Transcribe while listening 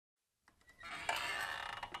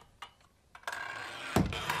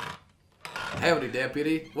Howdy,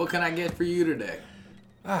 deputy. What can I get for you today?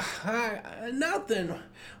 Nothing.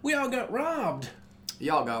 We all got robbed.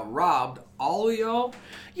 Y'all got robbed? All of y'all?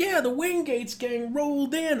 Yeah, the Wingates gang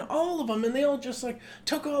rolled in, all of them, and they all just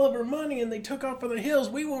took all of our money and they took off for the hills.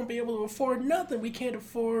 We won't be able to afford nothing. We can't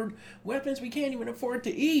afford weapons. We can't even afford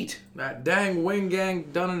to eat. That dang Wing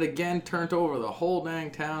gang done it again, turned over the whole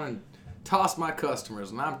dang town and tossed my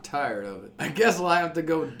customers, and I'm tired of it. I guess I'll have to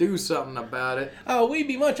go do something about it. Oh, we'd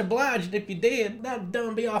be much obliged if you did. That'd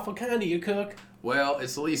done be awful kind of you, Cook. Well,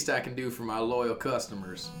 it's the least I can do for my loyal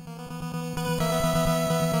customers.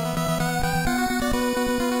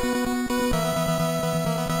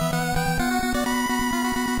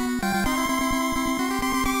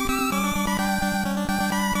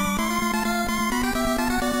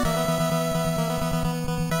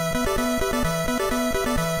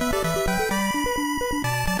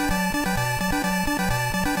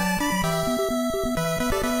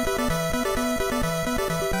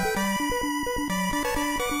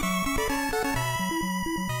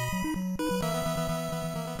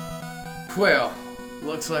 Well,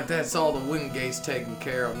 looks like that's all the Wingates taken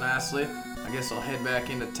care of nicely. I guess I'll head back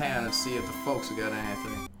into town and see if the folks have got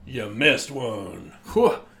anything. You missed one.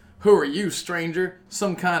 Who are you, stranger?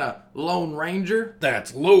 Some kind of Lone Ranger?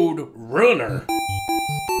 That's Lode Runner.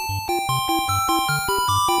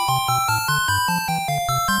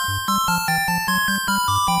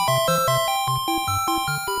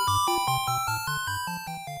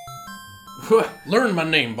 Learn my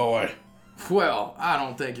name, boy. Well, I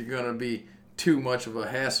don't think you're gonna be too much of a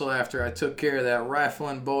hassle after I took care of that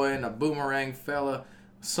rifling boy and a boomerang fella,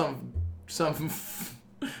 some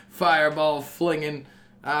fireball flinging,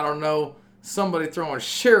 I don't know, somebody throwing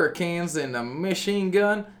shurikens and a machine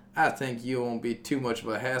gun. I think you won't be too much of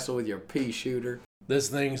a hassle with your pea shooter. This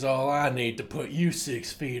thing's all I need to put you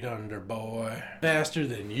 6 feet under, boy. Faster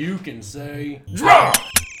than you can say, draw!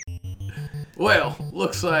 Well,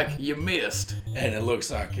 looks like you missed. And it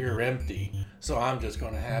looks like you're empty. So I'm just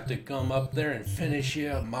gonna have to come up there and finish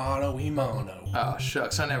you mano y mano. Oh,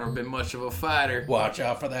 shucks, I never been much of a fighter. Watch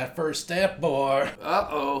out for that first step, boy.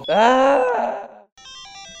 Uh-oh.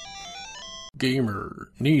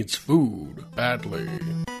 Gamer needs food badly.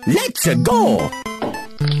 Let's go!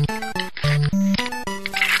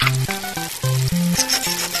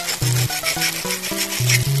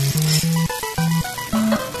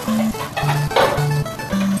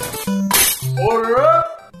 Order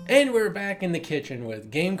up! And we're back in the kitchen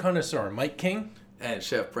with game connoisseur Mike King and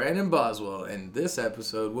Chef Brandon Boswell, and this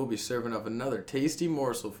episode we'll be serving up another tasty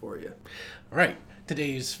morsel for you. All right,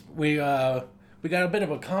 today's we got a bit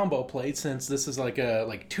of a combo plate since this is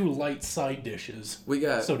like two light side dishes. We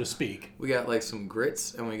got, so to speak. We got like some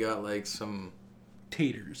grits and we got like some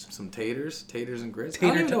taters. Some taters and grits. I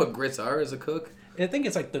don't even know what grits are as a cook. I think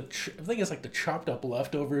it's like the chopped up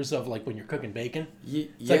leftovers of like when you're cooking bacon. It's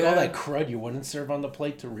yeah. like all that crud you wouldn't serve on the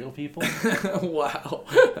plate to real people. Wow.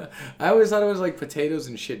 I always thought it was like potatoes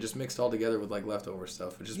and shit just mixed all together with like leftover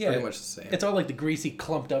stuff, which is pretty much the same. It's all like the greasy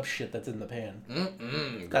clumped up shit that's in the pan.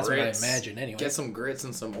 That's grits. what I imagine anyway. Get some grits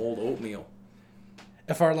and some old oatmeal.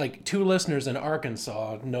 If our two listeners in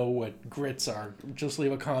Arkansas know what grits are, just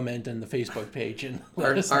leave a comment in the Facebook page and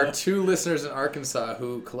let us know. Our 2 listeners in Arkansas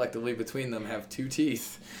who collectively between them have 2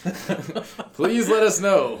 teeth. Please let us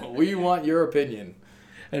know. We want your opinion.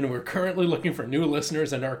 And we're currently looking for new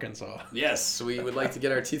listeners in Arkansas. Yes, we would like to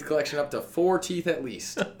get our teeth collection up to 4 teeth at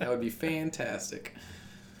least. That would be fantastic.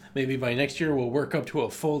 Maybe by next year we'll work up to a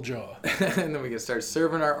full jaw. And then we can start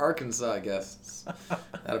serving our Arkansas guests.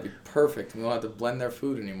 That'll be perfect. We won't have to blend their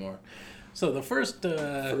food anymore. So the first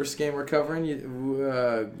game we're covering,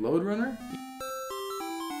 Lode Runner?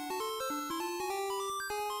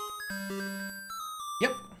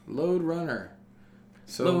 Yep. Lode Runner.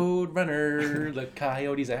 So, Lode Runner, the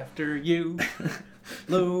coyote's after you.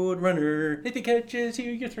 Lode Runner, if he catches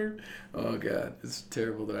you, you're through. Oh God, it's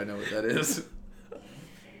terrible that I know what that is.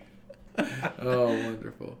 Oh,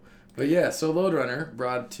 wonderful. But yeah, so Lode Runner,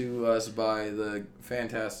 brought to us by the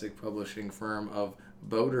fantastic publishing firm of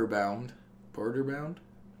Broderbund. Broderbund?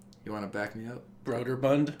 You want to back me up?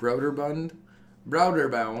 Broderbund.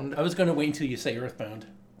 Broderbund. I was going to wait until you say Earthbound.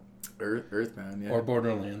 Earthbound, yeah. Or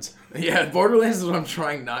Borderlands. Yeah, Borderlands is what I'm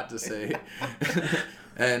trying not to say.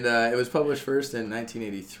 And it was published first in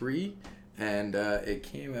 1983. And it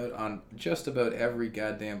came out on just about every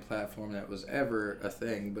goddamn platform that was ever a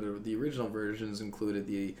thing. But the original versions included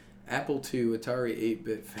the Apple II, Atari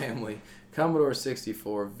 8-bit family, Commodore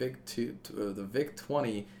 64, the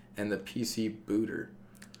VIC-20, and the PC Booter.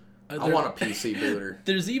 I want a PC Booter.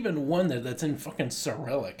 There's even one that's in fucking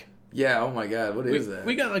Cyrillic. Yeah, oh my god, what is that?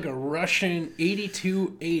 We got like a Russian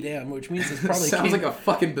 82 8M, which means it's probably Sounds like a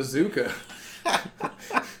fucking bazooka.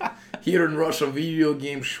 Here in Russia, video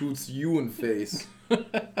game shoots you in face. They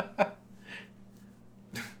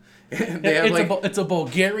have it's a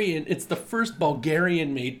Bulgarian. It's the first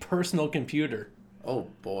Bulgarian-made personal computer. Oh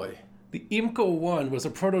boy. The IMCO 1 was a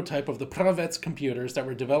prototype of the Pravets computers that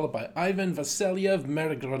were developed by Ivan Vasilyev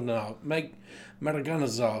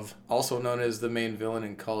Maraganazov. Also known as the main villain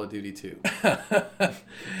in Call of Duty 2.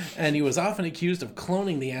 And he was often accused of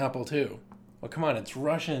cloning the Apple II. Well, come on, it's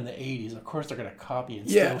Russia in the 80s. Of course they're going to copy and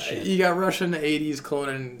steal shit. You got Russia in the 80s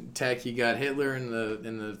cloning tech. You got Hitler in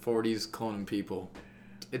the 40s cloning people.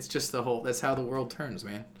 It's just that's how the world turns,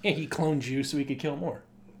 man. Yeah, he cloned you so he could kill more.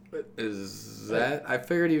 Is that... I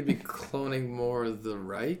figured he'd be cloning more of the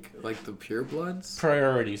Reich, like the purebloods.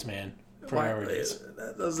 Priorities, man. Priorities.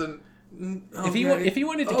 That doesn't... Okay. If he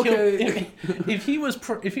wanted to kill,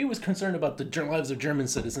 if he was concerned about the lives of German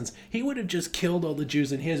citizens, he would have just killed all the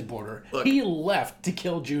Jews in his border. Look, he left to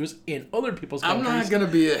kill Jews in other people's countries. I'm not gonna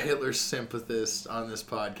be a Hitler sympathist on this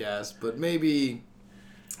podcast, but maybe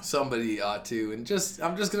somebody ought to. And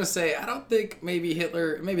I'm just gonna say, I don't think maybe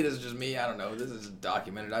Hitler. Maybe this is just me. I don't know. This is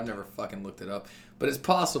documented. I've never fucking looked it up, but it's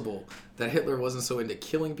possible that Hitler wasn't so into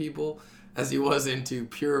killing people as he was into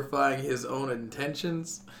purifying his own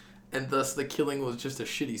intentions. And thus the killing was just a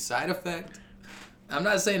shitty side effect. I'm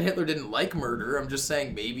not saying Hitler didn't like murder. I'm just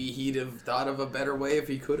saying maybe he'd have thought of a better way if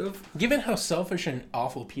he could have. Given how selfish and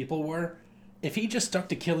awful people were, if he just stuck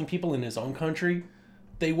to killing people in his own country,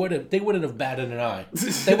 they wouldn't have batted an eye.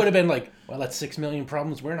 They would have been like, well, that's 6 million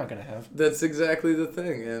problems we're not going to have. That's exactly the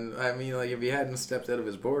thing. And I mean, like, if he hadn't stepped out of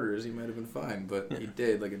his borders, he might have been fine. But he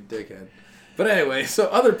did, like a dickhead. But anyway, so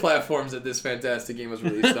other platforms that this fantastic game was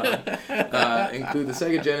released on include the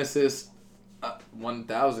Sega Genesis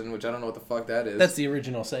 1000, which I don't know what the fuck that is. That's the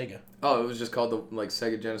original Sega. Oh, it was just called the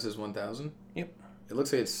Sega Genesis 1000? Yep. It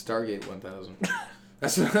looks like it's Stargate 1000.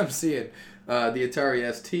 That's what I'm seeing. The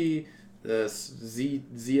Atari ST, the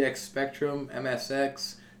ZX Spectrum,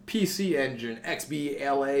 MSX, PC Engine,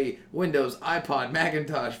 XBLA, Windows, iPod,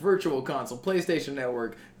 Macintosh, Virtual Console, PlayStation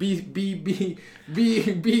Network, BBC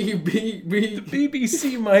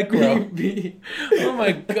Micro. Oh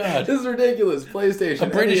my god. This is ridiculous.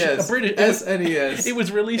 PlayStation, NES, SNES. It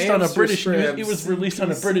was released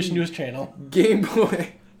on a British news channel. Game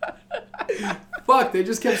Boy. Fuck, they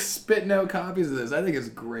just kept spitting out copies of this. I think it's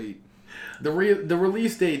great. The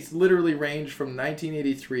release dates literally range from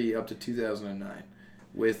 1983 up to 2009.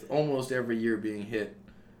 With almost every year being hit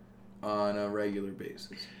on a regular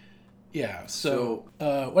basis. Yeah, so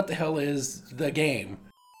what the hell is the game?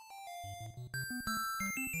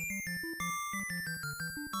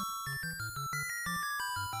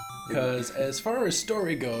 Because as far as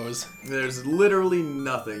story goes... There's literally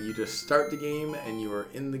nothing. You just start the game and you are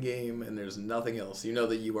in the game and there's nothing else. You know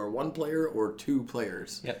that you are one player or two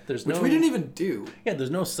players. Yeah, which we didn't even do. Yeah,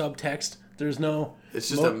 there's no subtext. There's no It's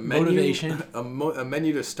just a menu, motivation. A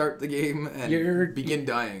menu to start the game and begin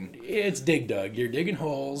dying. It's dig dug. You're digging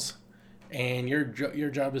holes, and your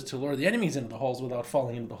job is to lure the enemies into the holes without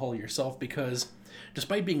falling into the hole yourself, because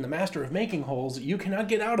despite being the master of making holes, you cannot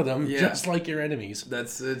get out of them just like your enemies.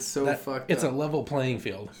 It's so fucked It's up. a level playing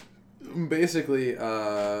field. Basically,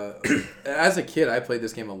 as a kid, I played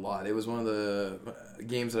this game a lot. It was one of the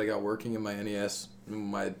games that I got working in my NES,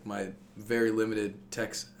 my very limited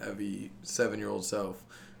tech-heavy 7-year-old self.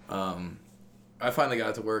 I finally got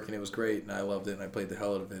it to work, and it was great, and I loved it, and I played the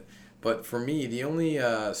hell out of it. But for me, the only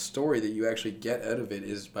story that you actually get out of it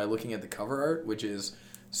is by looking at the cover art, which is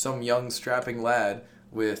some young strapping lad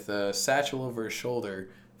with a satchel over his shoulder,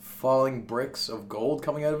 falling bricks of gold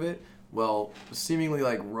coming out of it. Well, seemingly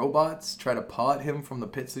like robots try to paw at him from the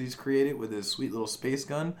pits that he's created with his sweet little space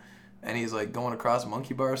gun. And he's like going across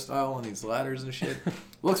monkey bar style on these ladders and shit.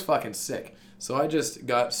 Looks fucking sick. So I just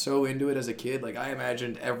got so into it as a kid. Like, I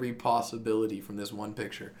imagined every possibility from this one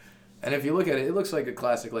picture. And if you look at it, it looks like a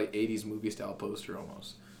classic, like, 80s movie style poster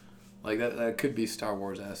almost. Like, that could be Star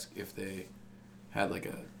Wars-esque if they had, like,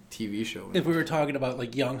 a TV show. If we were talking about,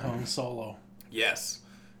 like, young Han Solo. Yes.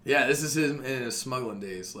 Yeah, this is him in his smuggling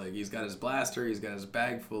days. Like, he's got his blaster, he's got his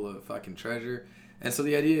bag full of fucking treasure. And so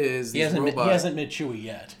the idea is he hasn't met Chewie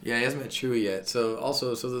yet. Yeah, he hasn't met Chewie yet. So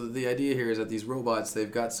also, the idea here is that these robots,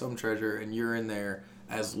 they've got some treasure, and you're in there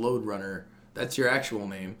as Load Runner. That's your actual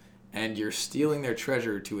name. And you're stealing their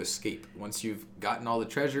treasure to escape. Once you've gotten all the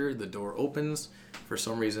treasure, the door opens. For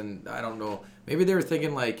some reason, I don't know. Maybe they were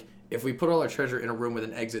thinking, like, if we put all our treasure in a room with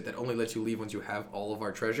an exit that only lets you leave once you have all of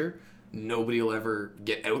our treasure, nobody will ever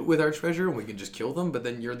get out with our treasure, and we can just kill them, but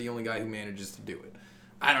then you're the only guy who manages to do it.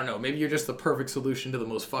 I don't know. Maybe you're just the perfect solution to the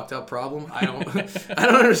most fucked up problem. I don't I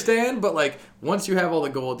don't understand. But like once you have all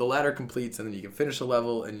the gold, the ladder completes, and then you can finish the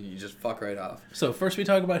level, and you just fuck right off. So first we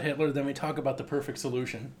talk about Hitler, then we talk about the perfect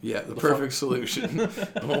solution. Yeah, the perfect solution.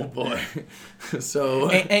 Oh boy.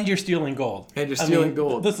 So and you're stealing gold. And you're stealing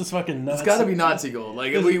gold. This is fucking nuts. It's got to be Nazi gold.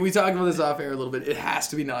 Like we talked about this off air a little bit. It has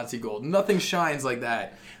to be Nazi gold. Nothing shines like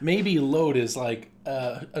that. Maybe Lode is like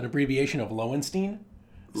an abbreviation of Lowenstein.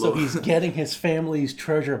 So he's getting his family's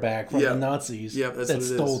treasure back from the Nazis that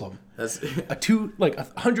stole them. That's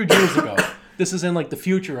 100 years ago. This is in like the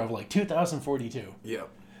future of like 2042. Yeah.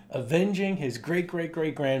 Avenging his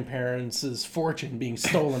great-great-great-grandparents' fortune being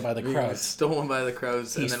stolen by the Krauts. Stolen by the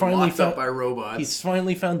Krauts and then locked up by robots. He's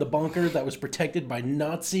finally found the bunker that was protected by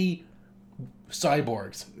Nazi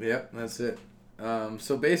cyborgs. Yep, that's it.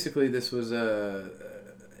 So basically this was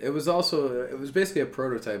it was basically a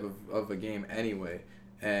prototype of a game anyway.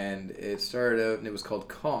 And it started out, and it was called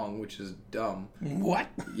Kong, which is dumb. What?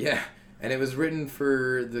 Yeah, and it was written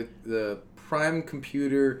for the Prime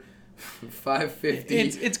Computer 550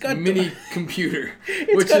 it's got mini computer,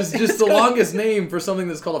 which is just the longest name for something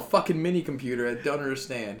that's called a fucking mini computer. I don't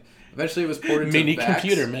understand. Eventually, it was ported to mini VAX.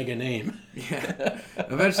 Computer, mega name. Yeah.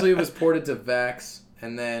 Eventually, it was ported to VAX,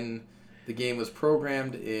 and then the game was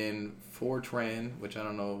programmed in Fortran, which I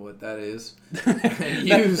don't know what that is, and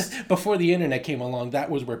used before the internet came along.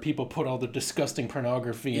 That was where people put all the disgusting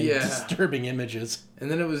pornography and disturbing images.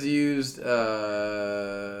 And then it was used.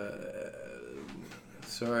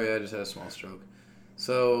 Sorry, I just had a small stroke.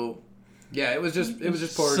 So, yeah, it was just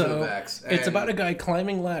ported to the VAX. It's about a guy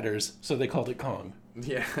climbing ladders, so they called it Kong.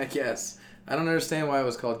 Yeah, I guess. I don't understand why it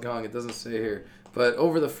was called Kong. It doesn't say here. But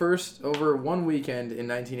over one weekend in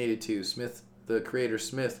 1982, the creator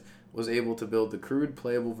Smith, was able to build the crude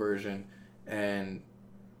playable version and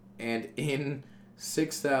in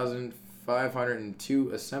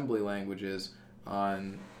 6,502 assembly languages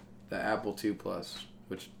on the Apple II Plus,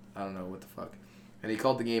 which I don't know what the fuck. And he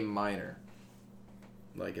called the game Miner,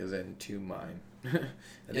 like as in to mine. At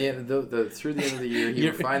the end through the end of the year, he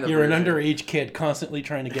refined the You're version. An underage kid constantly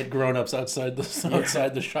trying to get grown-ups outside the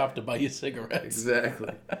shop to buy you cigarettes.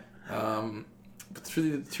 Exactly.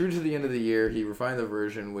 Through to the end of the year, he refined the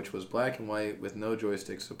version, which was black and white with no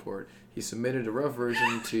joystick support. He submitted a rough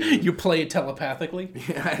version to... You play it telepathically?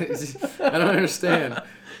 Yeah, I don't understand.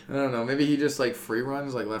 I don't know. Maybe he just like free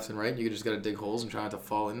runs like left and right. You just got to dig holes and try not to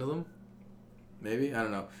fall into them. Maybe? I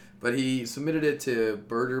don't know. But he submitted it to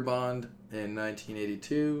Bond in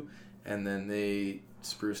 1982, and then they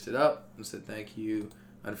spruced it up and said thank you.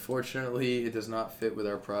 Unfortunately, it does not fit with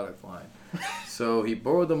our product line. So he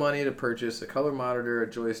borrowed the money to purchase a color monitor, a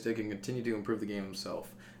joystick, and continue to improve the game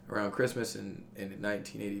himself. Around Christmas in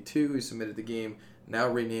 1982, he submitted the game, now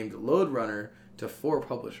renamed Lode Runner, to 4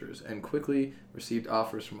 publishers, and quickly received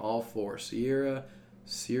offers from all 4, Sierra,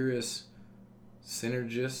 Cirrus,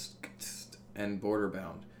 Synergist, and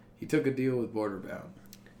Borderbound. He took a deal with Borderbound.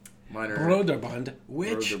 Broderbund,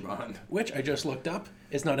 which I just looked up,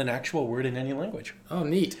 is not an actual word in any language. Oh,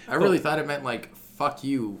 neat. I really thought it meant like, fuck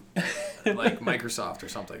you, like Microsoft or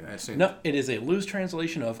something. I assumed. No, it is a loose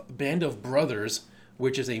translation of Band of Brothers,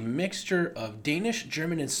 which is a mixture of Danish,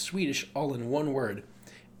 German, and Swedish all in one word.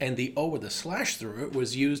 And the O with a slash through it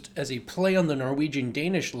was used as a play on the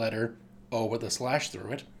Norwegian-Danish letter O with a slash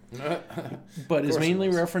through it. But is mainly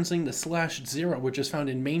referencing the /0, which is found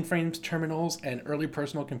in mainframes, terminals, and early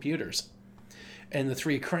personal computers. And the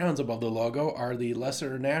 3 crowns above the logo are the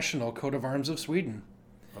lesser national coat of arms of Sweden.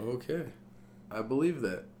 Okay. I believe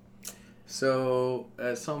that. So,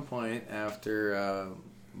 at some point after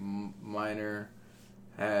Miner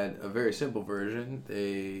had a very simple version,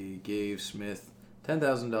 they gave Smith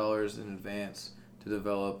 $10,000 in advance to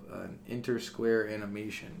develop an inter-square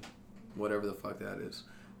animation, whatever the fuck that is,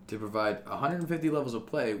 to provide 150 levels of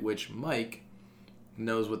play, which Mike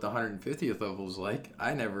knows what the 150th level is like.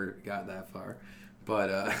 I never got that far,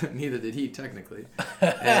 but neither did he technically.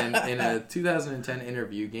 And in a 2010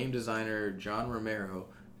 interview, game designer John Romero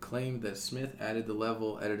claimed that Smith added the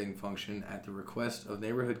level editing function at the request of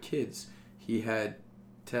neighborhood kids he had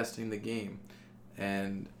testing the game,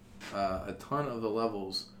 and a ton of the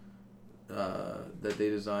levels that they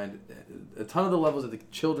designed, a ton of the levels that the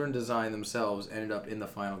children designed themselves ended up in the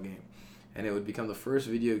final game. And it would become the first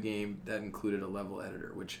video game that included a level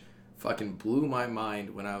editor, which fucking blew my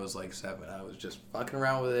mind when I was like 7. I was just fucking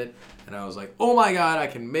around with it, and I was like, oh my god, I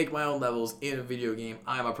can make my own levels in a video game.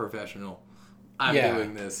 I'm a professional. I'm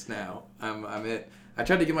doing this now. I'm it. I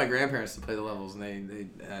tried to get my grandparents to play the levels, and they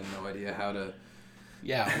had no idea how to...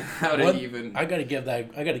 Yeah, how to even... I gotta give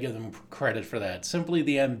them credit for that. Simply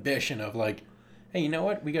the ambition of like, Hey, you know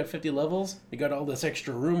what? We got 50 levels. We got all this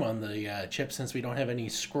extra room on the chip since we don't have any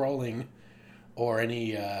scrolling or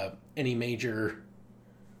any major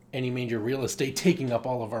real estate taking up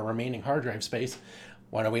all of our remaining hard drive space.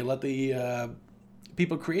 Why don't we let the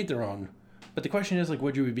people create their own? But the question is, like,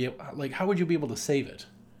 how would you be able to save it?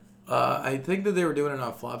 I think that they were doing it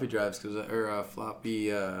on floppy drives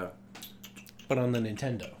floppy. But on the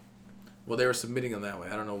Nintendo. Well, they were submitting them that way.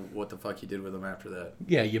 I don't know what the fuck you did with them after that.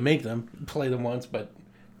 Yeah, you make them, play them once, but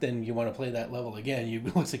then you want to play that level again.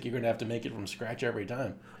 It looks like you're going to have to make it from scratch every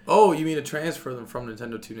time. Oh, you mean to transfer them from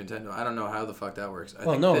Nintendo to Nintendo? I don't know how the fuck that works.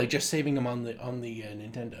 Like just saving them on the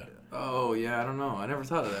Nintendo. Oh, yeah, I don't know. I never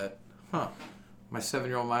thought of that. Huh. My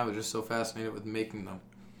 7-year-old mind was just so fascinated with making them.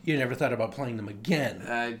 You never thought about playing them again.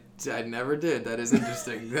 I never did. That is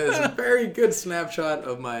interesting. That is a very good snapshot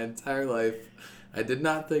of my entire life. I did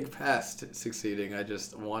not think past succeeding. I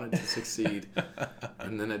just wanted to succeed.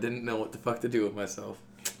 And then I didn't know what the fuck to do with myself.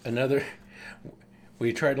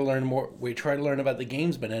 We try to learn more. We try to learn about the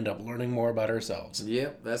games, but end up learning more about ourselves.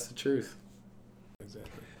 Yep, that's the truth.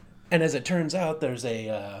 Exactly. And as it turns out, there's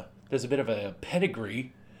a bit of a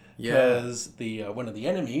pedigree. Because one of the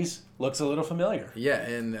enemies looks a little familiar. Yeah,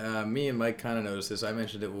 and me and Mike kind of noticed this. I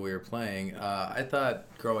mentioned it when we were playing. I thought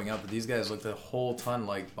growing up that these guys looked a whole ton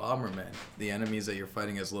like Bombermen, the enemies that you're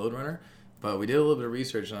fighting as Lode Runner. But we did a little bit of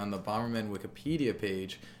research, and on the Bomberman Wikipedia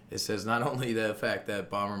page, it says not only the fact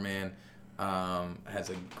that Bomberman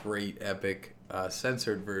has a great, epic,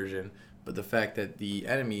 censored version, but the fact that the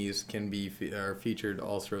enemies are featured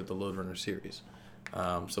all throughout the Lode Runner series.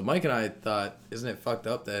 So Mike and I thought, isn't it fucked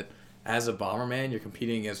up that as a Bomberman, you're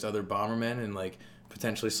competing against other Bombermen and like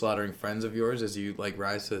potentially slaughtering friends of yours as you like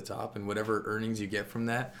rise to the top, and whatever earnings you get from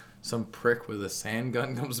that, some prick with a sand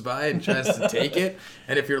gun comes by and tries to take it,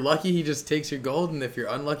 and if you're lucky, he just takes your gold, and if you're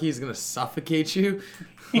unlucky, he's gonna suffocate you.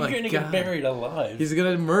 You're gonna get buried alive. He's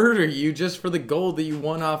gonna murder you just for the gold that you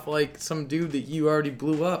won off like some dude that you already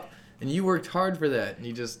blew up, and you worked hard for that, and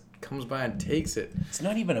he just comes by and takes it. It's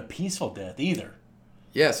not even a peaceful death either.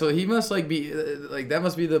 Yeah, so he must like be like that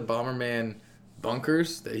must be the Bomberman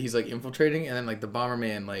bunkers that he's like infiltrating, and then like the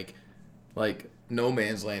Bomberman like No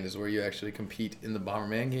Man's Land is where you actually compete in the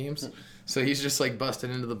Bomberman games. So he's just like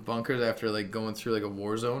busting into the bunkers after like going through like a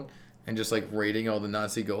war zone and just like raiding all the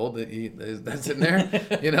Nazi gold that's in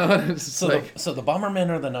there. You know, so the Bombermen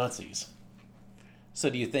are the Nazis. So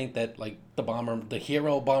do you think that like the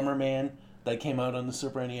hero Bomberman that came out on the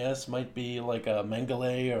Super NES might be like a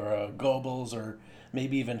Mengele or a Goebbels or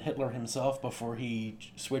maybe even Hitler himself before he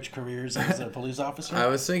switched careers as a police officer? I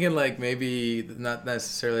was thinking like maybe not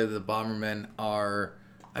necessarily the Bombermen are,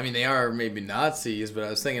 I mean they are maybe Nazis, but I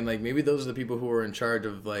was thinking like maybe those are the people who were in charge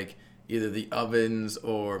of like either the ovens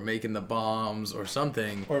or making the bombs or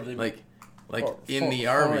something, or the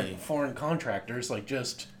army. Foreign contractors, like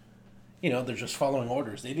just, they're just following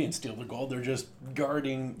orders. They didn't steal the gold. They're just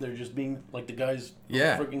guarding. They're just being like the guys who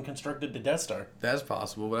freaking constructed the Death Star. That's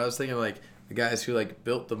possible, but I was thinking like the guys who like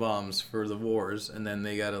built the bombs for the wars, and then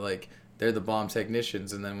they gotta like they're the bomb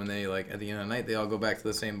technicians, and then when they like at the end of the night they all go back to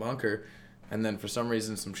the same bunker, and then for some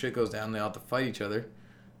reason some shit goes down, they all have to fight each other,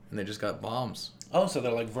 and they just got bombs. Oh, so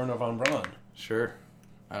they're like Werner von Braun. Sure,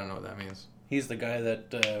 I don't know what that means. He's the guy that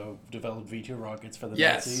developed V2 rockets for the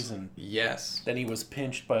Nazis, and then he was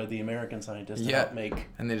pinched by the American scientists to help make.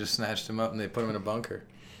 And they just snatched him up and they put him in a bunker.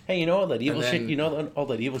 Hey, you know all that evil shit? You know all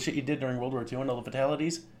that evil shit you did during World War II and all the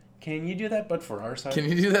fatalities? Can you do that, but for our side? Can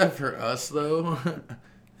you do that for us, though?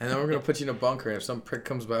 And then we're going to put you in a bunker, and if some prick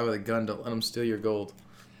comes by with a gun, don't let him steal your gold.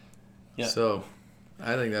 Yeah. So,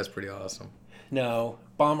 I think that's pretty awesome. Now,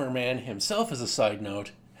 Bomberman himself, as a side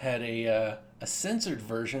note, had a censored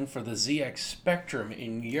version for the ZX Spectrum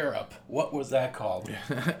in Europe. What was that called?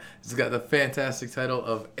 It's got the fantastic title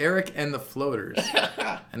of Eric and the Floaters.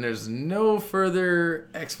 And there's no further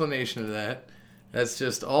explanation of that. That's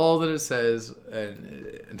just all that it says,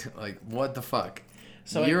 and like, what the fuck?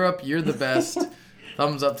 So Europe, you're the best.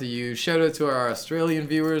 Thumbs up to you. Shout out to our Australian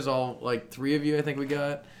viewers, all like 3 of you, I think we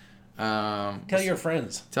got. Tell your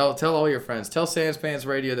friends. Tell all your friends. Tell Sanspants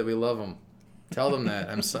Radio that we love them. Tell them that.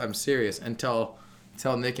 I'm serious. And tell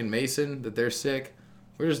Nick and Mason that they're sick.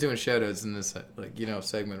 We're just doing shout outs in this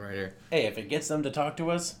segment right here. Hey, if it gets them to talk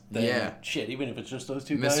to us, then shit, even if it's just those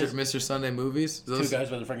two guys. Mr. Sunday Movies. Those 2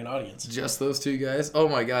 guys with a freaking audience. Just those 2 guys? Oh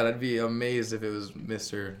my god, I'd be amazed if it was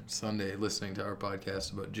Mr. Sunday listening to our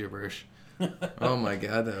podcast about gibberish. Oh my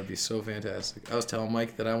god, that would be so fantastic. I was telling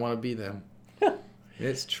Mike that I want to be them.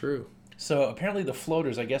 It's true. So apparently the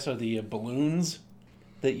floaters, I guess, are the balloons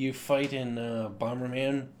that you fight in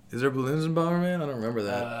Bomberman. Is there balloons in Bomberman? I don't remember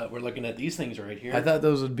that. We're looking at these things right here. I thought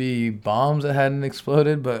those would be bombs that hadn't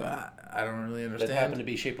exploded, but I don't really That understand. happen to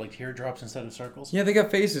be shaped like teardrops instead of circles. Yeah, they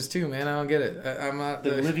got faces too, man. I don't get it. I'm not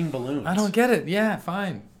The living balloons. I don't get it. Yeah,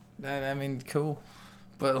 fine. I mean, cool.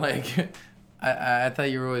 But like, I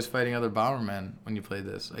thought you were always fighting other Bombermen when you played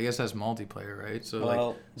this. I guess that's multiplayer, right? So Well,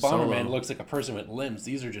 like, Bomberman solo. looks like a person with limbs.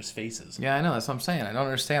 These are just faces. Yeah, I know. That's what I'm saying. I don't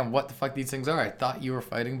understand what the fuck these things are. I thought you were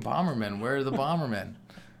fighting Bombermen. Where are the Bombermen?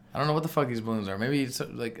 I don't know what the fuck these balloons are. Maybe it's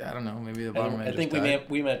like, I don't know. Maybe the Bomberman I think just died.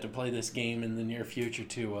 we may have to play this game in the near future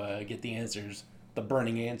to get the answers, the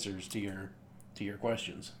burning answers to your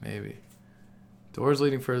questions. Maybe. Doors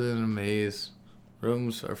leading further than a maze.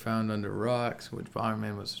 Rooms are found under rocks, which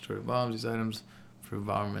Bomberman must destroy bombs. These items prove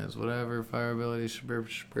Bomberman's whatever. Fire ability, she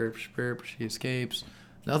escapes.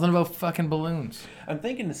 Nothing about fucking balloons. I'm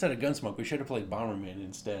thinking instead of Gunsmoke, we should have played Bomberman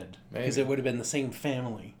instead. Maybe. Because it would have been the same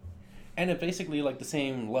family. And it basically like the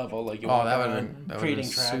same level, like you Oh, walk that would on, have been creating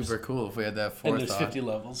traps. super cool if we had that And forethought. there's 50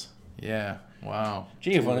 levels. Yeah, wow.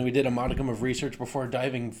 Gee, if only we did a modicum of research before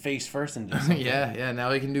diving face first into something. yeah.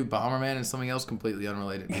 Now we can do Bomberman and something else completely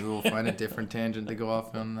unrelated. Maybe we'll find a different tangent to go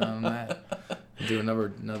off on that. Do another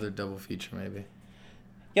double feature maybe.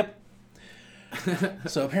 Yep.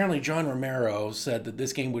 So apparently John Romero said that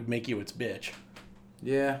this game would make you its bitch.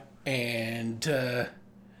 Yeah. And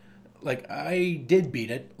I did beat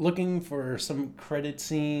it, looking for some credit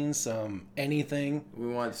scenes, some anything. We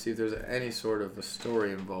wanted to see if there's any sort of a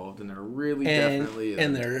story involved, and there really And, definitely is.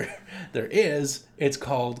 and there is. It's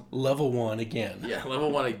called Level 1 again. Yeah, level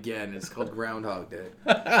 1 again. It's called Groundhog Day.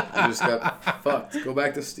 You just got fucked. Go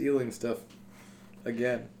back to stealing stuff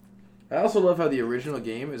again. I also love how the original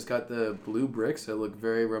game has got the blue bricks that look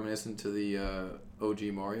very reminiscent to the OG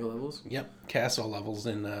Mario levels. Yep, castle levels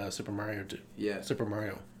in Super Mario 2. Yeah, Super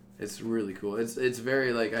Mario. it's really cool. It's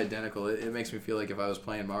very like identical. It makes me feel like if I was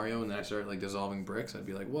playing Mario and then I started like dissolving bricks, I'd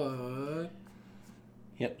be like, what?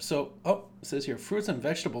 Yep. So, it says here, fruits and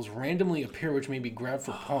vegetables randomly appear, which may be grabbed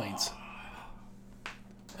for points.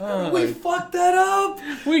 We fucked that up.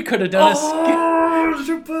 We could have done a skit.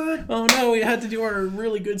 Stupid. Oh no, we had to do our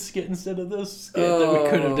really good skit instead of this skit that we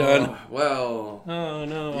could have done. Well, Oh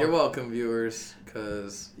no. you're welcome, viewers,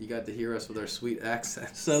 because you got to hear us with our sweet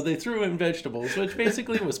accents. So they threw in vegetables, which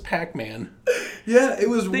basically was Pac-Man. Yeah, it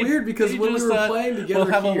was weird because They when we just were thought, playing together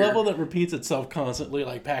we'll have here, a level that repeats itself constantly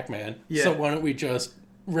like Pac-Man. Yeah. So why don't we just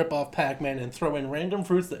rip off Pac-Man and throw in random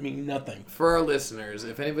fruits that mean nothing? for our listeners,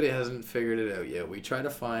 if anybody hasn't figured it out yet, we try to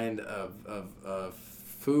find a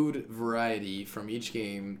food variety from each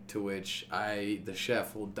game to which the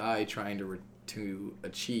chef, will die trying to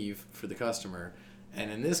achieve for the customer.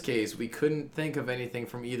 And in this case, we couldn't think of anything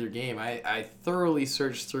from either game. I thoroughly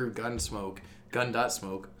searched through Gunsmoke,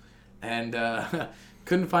 and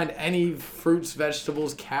couldn't find any fruits,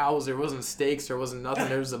 vegetables, cows. There wasn't steaks. There wasn't nothing.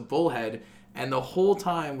 There was a bullhead. And the whole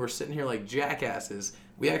time we're sitting here like jackasses.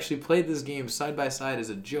 We actually played this game side by side as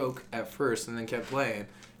a joke at first and then kept playing.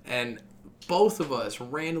 And both of us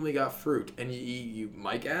randomly got fruit. And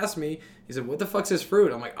Mike asked me, he said, what the fuck's this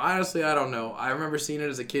fruit? I'm like, honestly, I don't know. I remember seeing it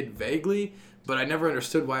as a kid vaguely, but I never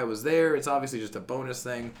understood why it was there. It's obviously just a bonus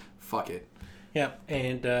thing. Fuck it. Yeah,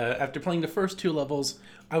 and after playing the first 2 levels,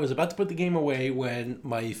 I was about to put the game away when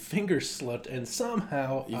my fingers slipped, and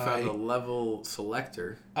somehow You found the level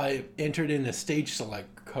selector. I entered in a stage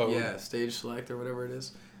select code. Yeah, stage select or whatever it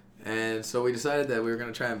is. And so we decided that we were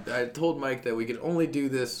going to try and... I told Mike that we could only do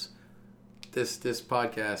this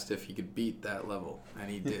podcast if he could beat that level. And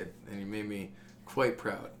he did. And he made me quite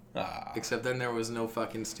proud. Except then there was no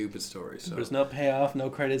fucking stupid story. So There's no payoff, no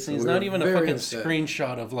credit scenes, we were not even a very fucking upset.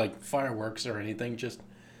 screenshot of like fireworks or anything. Just,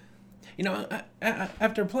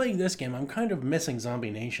 after playing this game, I'm kind of missing Zombie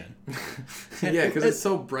Nation. yeah, because it's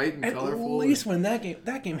so bright and At colorful. least when that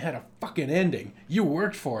game had a fucking ending, you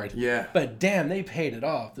worked for it. Yeah. But damn, they paid it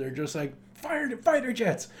off. They're just like fighter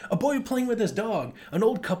jets, a boy playing with his dog, an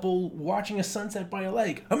old couple watching a sunset by a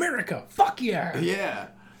lake. America, fuck yeah. Yeah.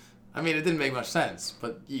 I mean, it didn't make much sense,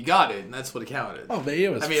 but you got it, and that's what counted. Oh, but it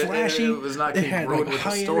was flashy. It was not They had congruent like with the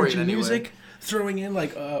high story energy in any way. music, throwing in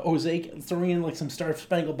like Ozake, throwing in like some Star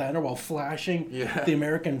Spangled Banner while flashing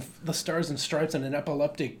the stars and stripes in an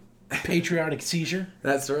epileptic patriotic seizure.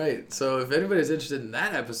 That's right. So if anybody's interested in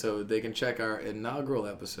that episode, they can check our inaugural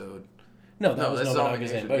episode. No, that was that's no Zombie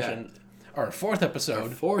Dog's Nation, Ambition. Our 4th episode.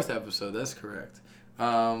 Our 4th episode, that's correct.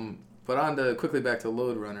 But on to quickly back to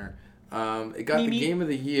Lode Runner. It got the Game of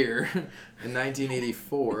the Year in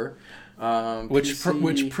 1984. Which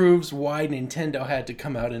proves why Nintendo had to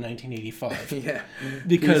come out in 1985. Yeah,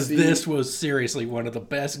 because PC this was seriously one of the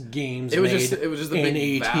best games it was made just the in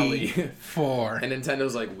big valley. 84. And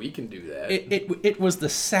Nintendo's like, we can do that. It was the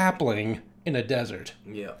sapling in a desert.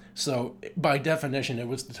 Yeah. So, by definition, it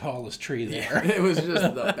was the tallest tree there. It was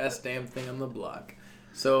just the best damn thing on the block.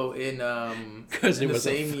 So in Because it the was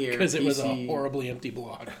same year, because it was a PC horribly empty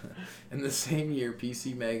block. in the same year,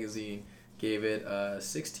 PC Magazine gave it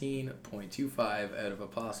 16.25 out of a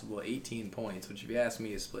possible 18 points, which if you ask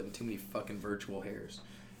me is splitting too many fucking virtual hairs.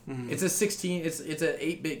 It's a 16. It's an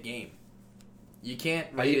 8-bit game. You can't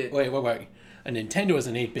rate it. Wait. A Nintendo is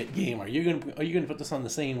an 8-bit game. Are you gonna put this on the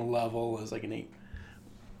same level as like an 8?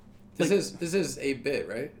 This is 8-bit,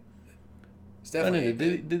 right? It's I don't definitely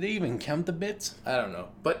know. 8-bit. Did they even count the bits? I don't know,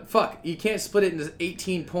 but fuck, you can't split it into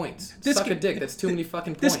 18 points. Suck a dick. That's too many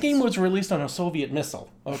fucking points. This game was released on a Soviet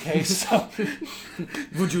missile. Okay, so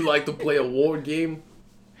Would you like to play a war game?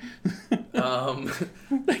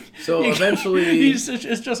 So eventually, it's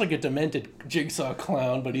just like a demented jigsaw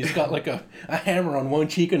clown, but he's got like a hammer on one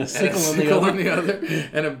cheek and a and a sickle on the sickle other. on the other,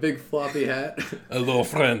 and a big floppy hat. Hello,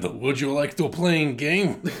 friend. Would you like to play a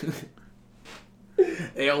game?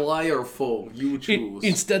 Ally or foe, you choose.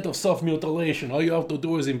 Instead of self-mutilation, all you have to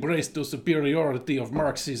do is embrace the superiority of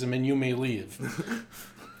Marxism and you may leave.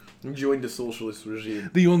 Join the socialist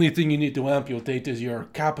regime. The only thing you need to amputate is your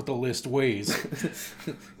capitalist ways.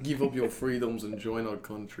 Give up your freedoms and join our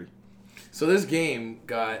country. So this game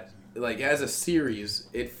got, like, as a series,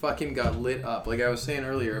 it fucking got lit up. Like I was saying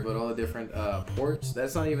earlier about all the different ports,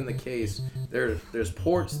 that's not even the case. There's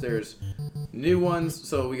ports, there's new ones.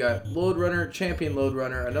 So we got Load Runner, Champion Load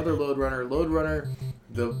Runner, another Load Runner,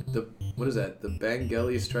 the what is that? The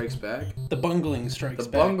Bengali Strikes Back? The Bungling Strikes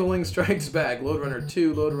The Back. Bungling Strikes Back, Load Runner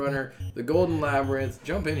 2, Load Runner, The Golden Labyrinth.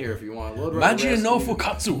 Jump in here if you want. Load Runner Magia no Rescue.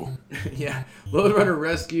 Fukatsu. Yeah. Load Runner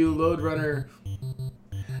Rescue, Load Runner...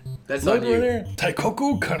 That's Load on you. Runner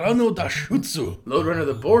Taikoku Karano Dashutsu. Load Runner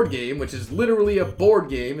the board game, which is literally a board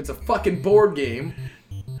game. It's a fucking board game.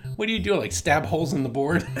 What do you do? Like stab holes in the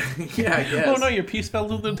board? Yeah, I guess. Oh no, your piece fell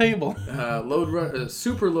to the table.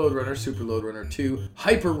 Super Load Runner 2,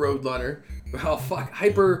 Hyper Road Runner. Oh fuck,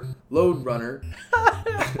 Hyper Load Runner.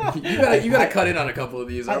 you gotta cut in on a couple of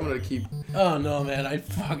these. I'm gonna keep Oh no, man! I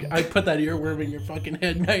put that earworm in your fucking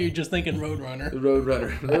head. Now you're just thinking Roadrunner. Road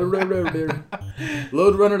Runner.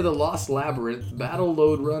 Load Runner the Lost Labyrinth, Battle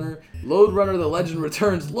Load Runner, Load Runner the Legend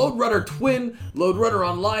Returns, Load Runner Twin, Load Runner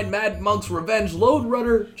Online, Mad Monk's Revenge, Load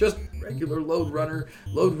Runner just regular Load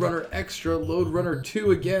Runner Extra, Load Runner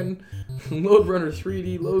 2 again, Load Runner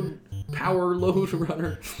 3D, Load Power Load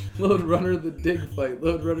Runner the Dig Fight,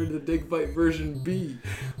 Load Runner the Dig Fight version B,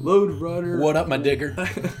 Load Runner. What up, my digger?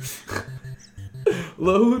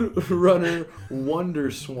 Load Runner Wonder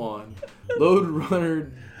Swan, Load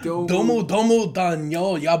Runner Domo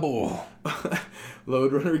danyo yabo.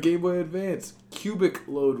 Load Runner Game Boy Advance, Cubic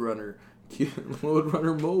Load Runner, Load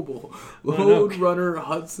Runner Mobile, Load Runner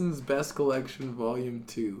Hudson's Best Collection Volume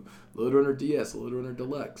 2, Load Runner DS, Load Runner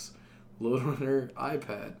Deluxe, Load Runner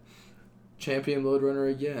iPad, Champion Load Runner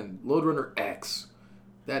again, Load Runner X.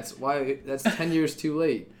 That's 10 years too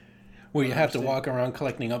late. Where you have to walk around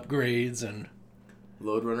collecting upgrades and...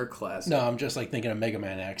 Load Runner Classic. No, I'm just like thinking of Mega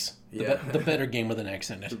Man X. The better game with an X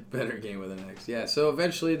in it. The better game with an X. Yeah, so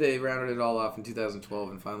eventually they rounded it all off in 2012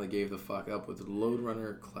 and finally gave the fuck up with the Load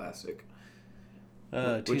Runner Classic.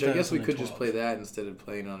 Which I guess we could just play that instead of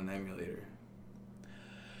playing on an emulator.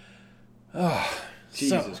 Oh,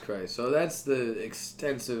 Jesus Christ. So that's the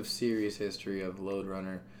extensive series history of Load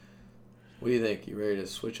Runner. What do you think? You ready to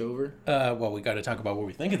switch over? Well, we got to talk about what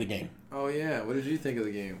we think of the game. Oh, yeah. What did you think of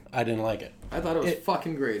the game? I didn't like it. I thought it was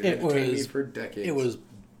fucking great. It entertained me for decades. It was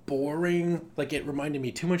boring. Like, it reminded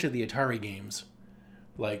me too much of the Atari games.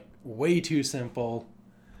 Like, way too simple.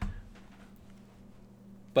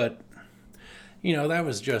 But, you know, that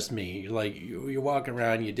was just me. Like, you walk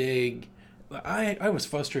around, you dig. I was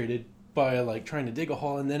frustrated by, like, trying to dig a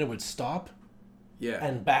hole, and then it would stop. Yeah.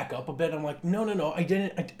 And back up a bit. I'm like, no, I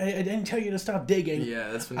didn't tell you to stop digging.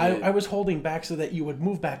 Yeah, that's when I was holding back so that you would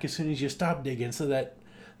move back as soon as you stop digging, so that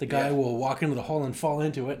the guy will walk into the hole and fall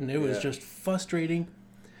into it, and it was just frustrating.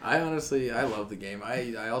 I love the game.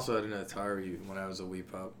 I also had an Atari when I was a wee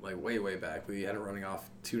pup, like way back. We had it running off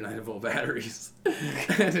 2 9-volt batteries,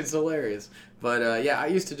 and it's hilarious. But I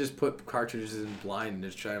used to just put cartridges in blind and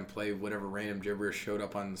just try and play whatever random gibberish showed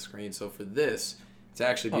up on the screen. So for this to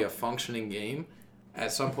actually be a functioning game, at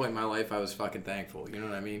some point in my life, I was fucking thankful. You know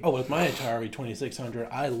what I mean? Oh, with my Atari 2600,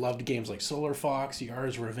 I loved games like Solar Fox,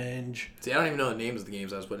 Yar's Revenge. See, I don't even know the names of the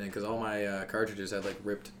games I was putting in because all my cartridges had like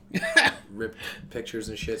ripped pictures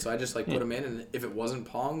and shit. So I just like put them in, and if it wasn't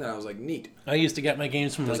Pong, then I was like, neat. I used to get my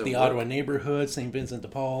games from like the Ottawa neighborhood, St. Vincent de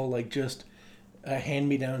Paul, like just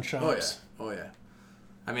hand-me-down shops. Oh yeah.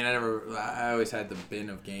 I mean, I always had the bin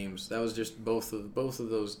of games. That was just both of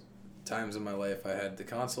those times in my life I had the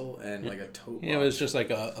console and like a tote box. Yeah, it was just like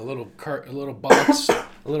a little cart, a little box, a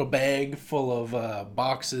little bag full of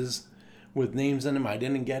boxes with names in them. I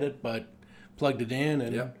didn't get it, but plugged it in,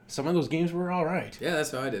 and some of those games were all right. Yeah,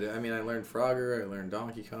 that's how I did it. I mean, I learned Frogger, I learned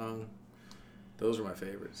Donkey Kong. Those were my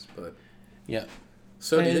favorites, but... Yeah.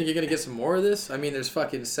 So do you think you're going to get some more of this? I mean, there's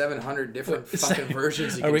fucking 700 different fucking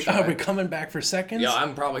versions you can try. Are we coming back for seconds? Yeah,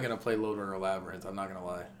 I'm probably going to play Lode Runner Labyrinth. I'm not going to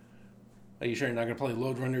lie. Are you sure you're not going to play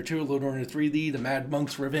Lode Runner 2, Lode Runner 3D, The Mad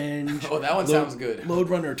Monk's Revenge? Oh, that one sounds good. Lode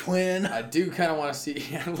Runner Twin. I do kind of want to see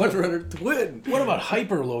Lode Runner Twin. What about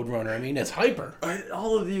Hyper Lode Runner? I mean, it's Hyper.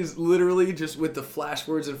 All of these literally just with the flash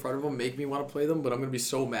words in front of them make me want to play them, but I'm going to be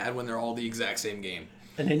so mad when they're all the exact same game.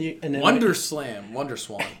 And then Wonder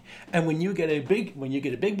Swan. And when you get a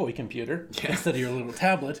big boy computer instead of your little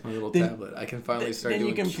tablet, tablet, I can finally start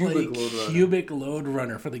doing Cubic Lode Runner. Cubic Lode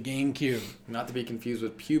Runner for the GameCube. Not to be confused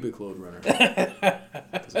with Pubic Lode Runner.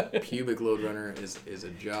 Pubic Lode Runner is a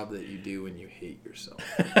job that you do when you hate yourself.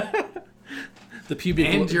 The pubic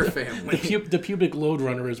and your family. The pubic Lode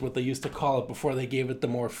Runner is what they used to call it before they gave it the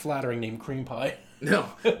more flattering name Cream Pie. No,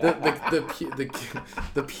 the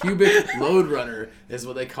pubic Lode Runner is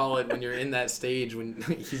what they call it when you're in that stage when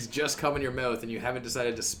he's just come in your mouth and you haven't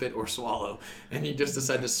decided to spit or swallow, and you just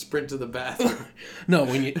decide to sprint to the bathroom. No,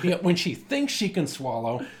 when she thinks she can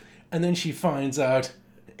swallow, and then she finds out,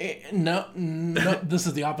 no, this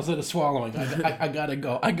is the opposite of swallowing. I gotta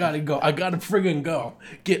go. I gotta friggin' go.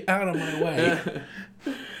 Get out of my way.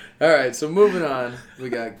 All right, so moving on, we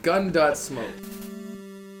got Gun.Smoke.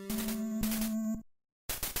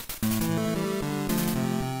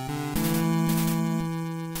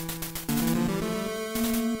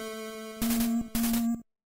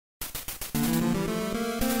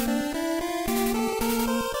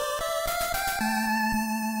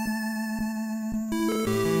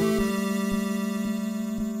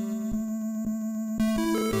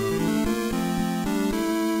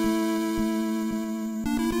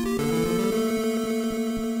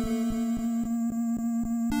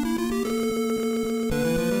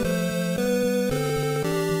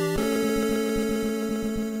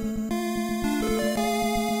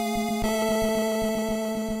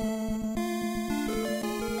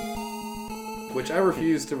 Which I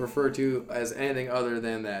refuse to refer to as anything other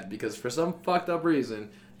than that, because for some fucked up reason,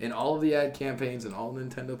 in all of the ad campaigns and all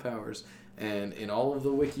Nintendo Powers, and in all of the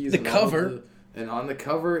wikis, and on the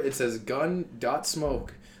cover it says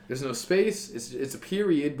Gun.Smoke. There's no space. It's a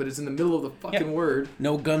period, but it's in the middle of the fucking word.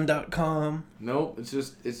 No gun.com. Nope.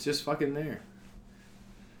 It's just fucking there.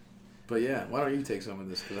 But yeah, why don't you take some of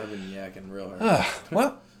this? Because I've been yakking real hard.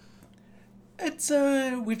 Well, it's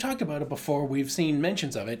we've talked about it before. We've seen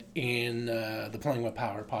mentions of it in the Playing with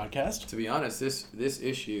Power podcast. To be honest, this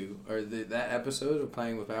issue or that episode of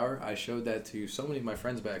Playing with Power, I showed that to so many of my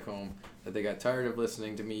friends back home that they got tired of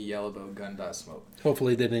listening to me yell about Gun.Smoke.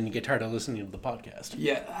 Hopefully, they didn't get tired of listening to the podcast.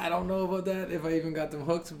 Yeah, I don't know about that if I even got them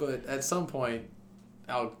hooked, but at some point,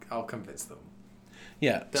 I'll convince them.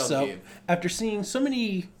 Yeah. So after seeing so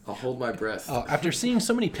many, I'll hold my breath. After seeing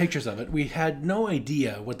so many pictures of it, we had no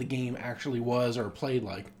idea what the game actually was or played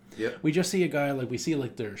like. Yep. We just see a guy we see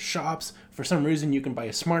their shops. For some reason, you can buy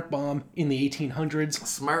a smart bomb in the 1800s.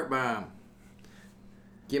 Smart bomb.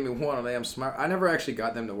 Give me one of them smart. I never actually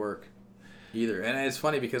got them to work either, and it's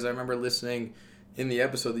funny because I remember listening in the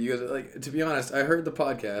episode that you guys to be honest, I heard the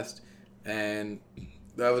podcast, and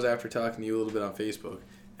that was after talking to you a little bit on Facebook.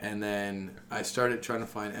 And then I started trying to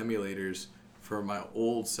find emulators for my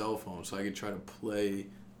old cell phone so I could try to play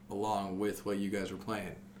along with what you guys were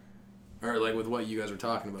playing. Or with what you guys were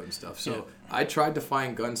talking about and stuff. So I tried to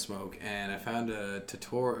find Gunsmoke and I found a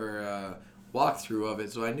tutorial or a walkthrough of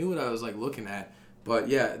it. So I knew what I was looking at. But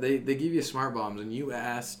yeah, they give you smart bombs, and you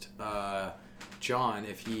asked John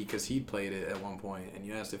if because he'd played it at one point, and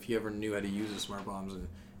you asked if he ever knew how to use the smart bombs, and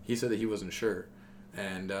he said that he wasn't sure.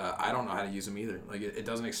 And I don't know how to use them either. It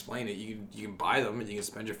doesn't explain it. You can buy them and you can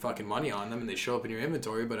spend your fucking money on them and they show up in your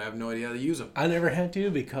inventory, but I have no idea how to use them. I never had to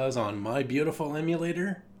because on my beautiful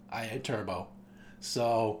emulator, I had turbo.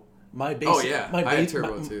 So my basic, I had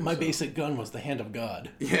turbo too. My basic gun was the Hand of God.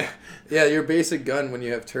 Yeah, your basic gun when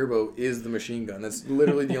you have turbo is the machine gun. That's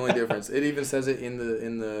literally the only difference. It even says it in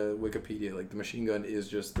the Wikipedia. The machine gun is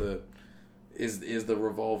just the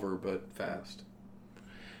revolver but fast.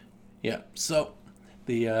 Yeah. So.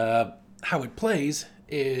 The how it plays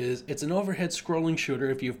is it's an overhead scrolling shooter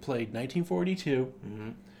if you've played 1942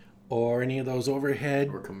 or any of those overhead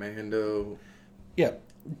or Commando. Yeah,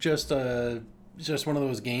 just one of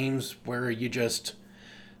those games where you just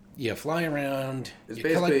You fly around, It's you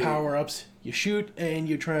basically- collect power-ups, you shoot, and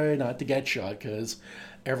you try not to get shot, because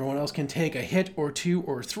everyone else can take a hit or 2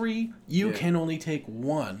 or 3. You Yeah. can only take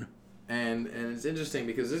 1. And it's interesting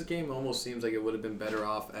because this game almost seems like it would have been better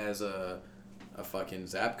off as a fucking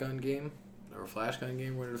zap gun game or a flash gun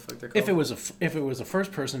game, whatever the fuck they're called. If it was a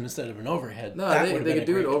first person instead of an overhead, No, that they would've could been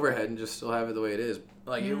do it great. overhead and just still have it the way it is.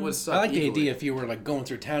 Like it would suck. I like the equally. idea if you were like going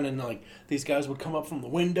through town and like these guys would come up from the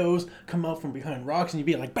windows, come out from behind rocks, and you'd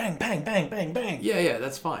be like bang, bang, bang, bang, bang. Yeah,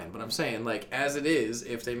 that's fine. But I'm saying, like, as it is,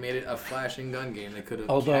 if they made it a flashing gun game, they could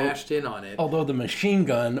have cashed in on it. Although the machine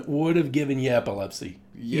gun would have given you epilepsy.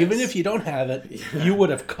 Yes. Even if you don't have it, you would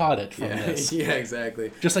have caught it from this. Yeah,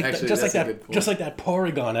 exactly. Just like Actually, just like that's a that good point. just like that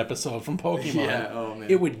Porygon episode from Pokemon. Yeah, oh, man.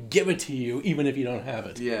 It would give it to you even if you don't have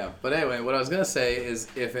it. Yeah, but anyway, what I was gonna say is,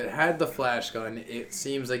 if it had the flash gun, it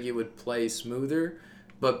seems like it would play smoother.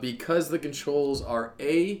 But because the controls are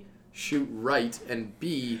A, shoot right, and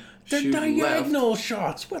B, They're shoot left, diagonal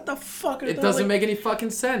shots. What the fuck are it those? doesn't Like, make any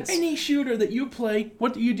fucking sense. any shooter that you play,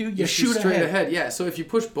 what do? You shoot straight ahead. ahead. Yeah, so if you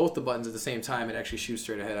push both the buttons at the same time, it actually shoots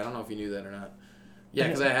straight ahead. I don't know if you knew that or not. Yeah,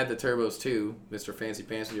 because I had the turbos too, Mr. Fancy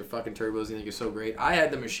Pants with your fucking turbos. You think you're so great. I had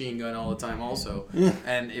the machine gun all the time also,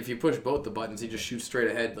 and if you push both the buttons, he just shoots straight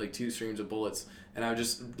ahead like 2 streams of bullets, and I would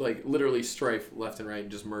just like literally strafe left and right and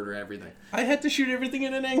just murder everything. I had to shoot everything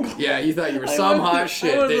in an angle. Yeah, you thought you were I some went hot the-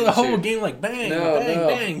 shit. I went Didn't the whole you? game like bang, No, bang, no.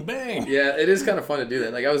 bang, bang. Yeah, it is kind of fun to do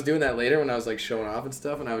that. Like I was doing that later when I was like showing off and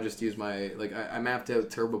stuff, and I would just use my like I mapped out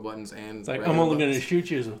turbo buttons and It's like regular I'm only going buttons. to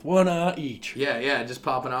shoot you with one eye each. Yeah, just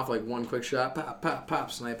popping off like one quick shot, pop, pop,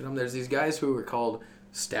 pop, sniping them. There's these guys who are called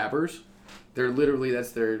stabbers. They're literally,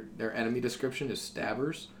 that's their enemy description is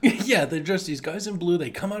stabbers. Yeah, they're just these guys in blue. They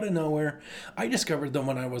come out of nowhere. I discovered them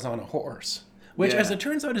when I was on a horse, which, Yeah. as it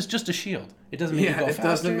turns out, is just a shield. It doesn't make you Yeah, go it faster.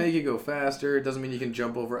 doesn't make you go faster. It doesn't mean you can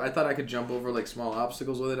jump over. I thought I could jump over like small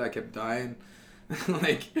obstacles with it. I kept dying.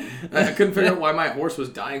 Like, I couldn't figure out why my horse was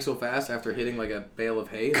dying so fast after hitting like a bale of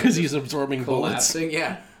hay. Because he's absorbing bullets. collapsing.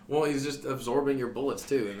 Yeah. Well, he's just absorbing your bullets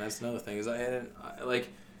too, and that's another thing. Is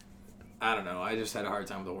I don't know. I just had a hard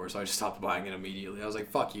time with the horse, so I just stopped buying it immediately. I was like,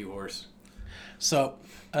 "Fuck you, horse." So,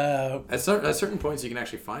 At certain points, you can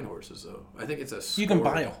actually find horses, though. I think it's a you can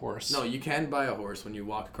score. buy a horse. No, you can buy a horse when you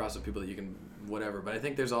walk across the people that you can whatever. But I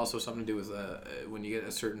think there's also something to do with when you get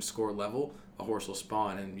a certain score level, a horse will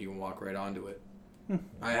spawn and you can walk right onto it.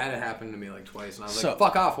 I had it happen to me like twice, and I was like,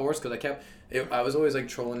 "Fuck off, horse!" Because I was always like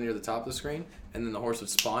trolling near the top of the screen, and then the horse would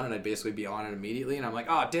spawn, and I'd basically be on it immediately, and I'm like,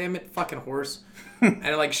 "Oh, damn it, fucking horse!" And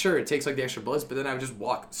like, sure, it takes like the extra bullets, but then I would just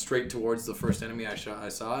walk straight towards the first enemy I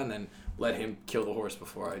saw, and then let him kill the horse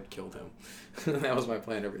before I'd killed him. That was my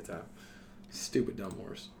plan every time. Stupid dumb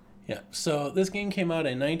horse. Yeah. So this game came out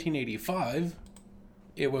in 1985.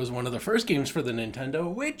 It was one of the first games for the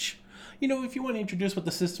Nintendo, which, if you want to introduce what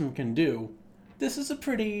the system can do, this is a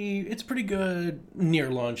pretty good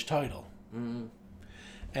near-launch title. Mm-hmm.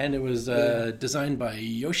 And it was designed by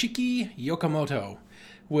Yoshiki Yokomoto,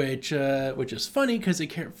 which is funny because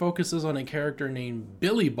it focuses on a character named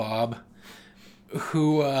Billy Bob,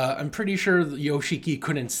 who I'm pretty sure Yoshiki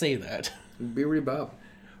couldn't say that. Biri Bob.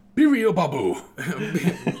 Birio Babu.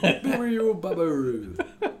 Biri Babu.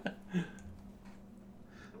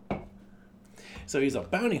 So he's a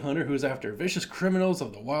bounty hunter who's after vicious criminals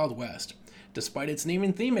of the Wild West. Despite its name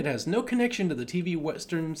and theme, it has no connection to the TV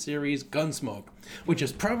Western series Gunsmoke, which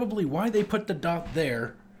is probably why they put the dot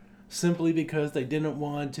there, simply because they didn't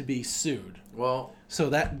want to be sued. Well, So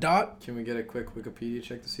that dot... can we get a quick Wikipedia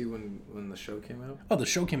check to see when the show came out? Oh, the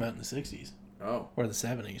show came out in the 60s. Oh. Or the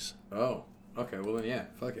 70s. Oh. Okay, well then yeah,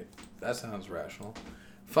 fuck it. That sounds rational.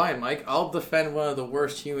 Fine, Mike. I'll defend one of the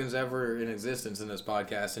worst humans ever in existence in this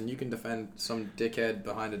podcast, and you can defend some dickhead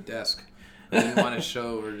behind a desk who didn't want to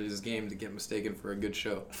show or his game to get mistaken for a good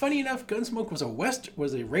show. Funny enough, Gunsmoke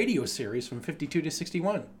was a radio series from 52 to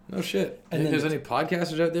 61. No shit. And And then there's any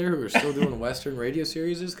podcasters out there who are still doing Western radio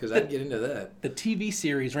series? Because I'd get into that. The TV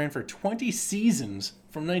series ran for 20 seasons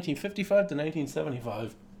from 1955 to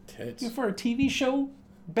 1975. Tits. For a TV show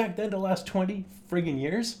back then to last 20 friggin'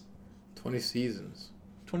 years, 20 seasons.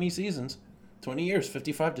 20 seasons, 20 years,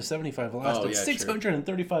 55 to 75 lasted, Oh, yeah,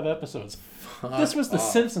 635 episodes. Fuck This was the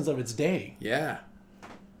off. Simpsons of its day. Yeah.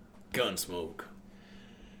 Gunsmoke.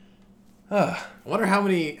 Ah, I wonder how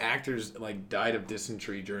many actors died of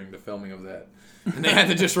dysentery during the filming of that. And they had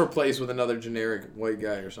to just replace with another generic white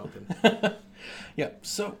guy or something. yeah,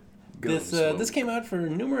 so Gunsmoke. this came out for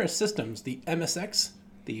numerous systems. The MSX,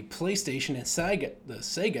 the PlayStation, and the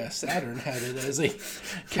Sega Saturn had it as a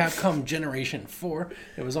Capcom Generation 4.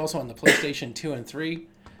 It was also on the PlayStation 2 and 3.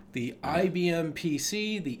 The IBM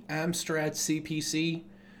PC, the Amstrad CPC,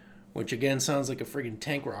 which again sounds like a friggin'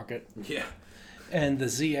 tank rocket, Yeah. and the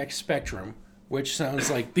ZX Spectrum, which sounds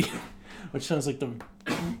like the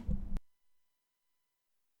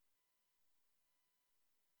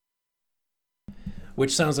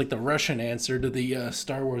Russian answer to the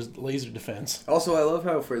Star Wars laser defense. Also, I love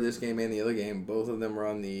how for this game and the other game, both of them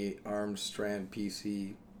run the ARM Strand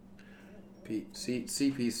CPC,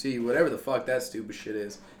 whatever the fuck that stupid shit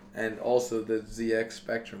is, and also the ZX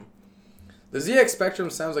Spectrum. The ZX Spectrum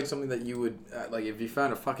sounds like something that you would, like if you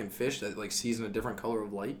found a fucking fish that like sees in a different color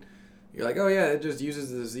of light, you're like, oh yeah, it just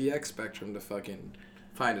uses the ZX Spectrum to fucking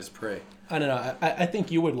find its prey. I don't know. I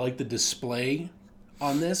think you would like the display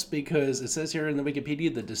on this because it says here in the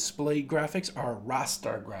Wikipedia the display graphics are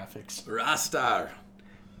Rastar graphics. Rastar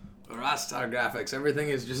graphics. Everything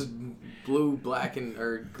is just blue, black,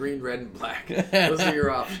 or green, red, and black. Those are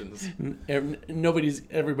your options. Everybody's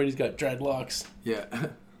got dreadlocks. Yeah.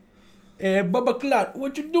 Hey, Bubba Clot,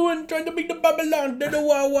 what you doing trying to beat the Babylon to the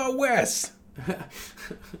Wild Wild West?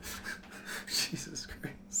 Jesus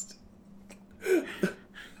Christ.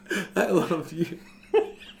 I love you.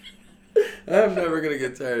 I'm never going to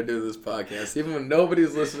get tired of doing this podcast, even when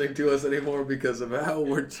nobody's listening to us anymore because of how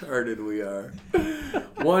retarded we are.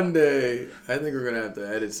 One day, I think we're going to have to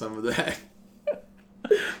edit some of that.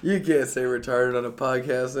 You can't say retarded on a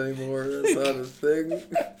podcast anymore. That's not a thing.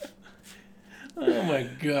 Oh my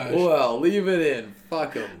gosh. Well, leave it in.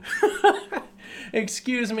 Fuck them.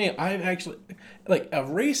 Excuse me, I've actually... Like, a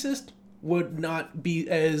racist would not be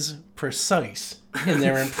as precise in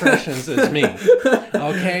their impressions as me.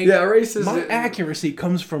 Okay? Yeah, racist... My accuracy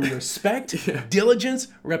comes from respect, diligence,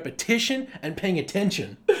 repetition, and paying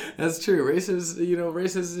attention. That's true. Racist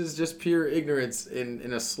is just pure ignorance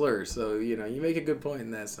in a slur. So, you make a good point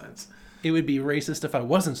in that sense. It would be racist if I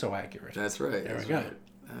wasn't so accurate. That's right. There we go. Right.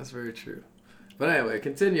 That's very true. But anyway,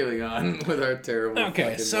 continuing on with our terrible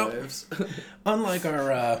fucking lives. unlike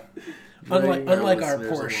our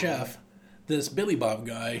poor chef, this Billy Bob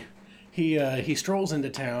guy, he strolls into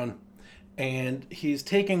town, and he's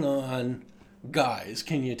taking on guys.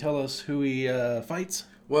 Can you tell us who he fights?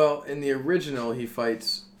 Well, in the original, he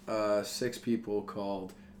fights 6 people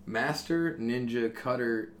called Master, Ninja,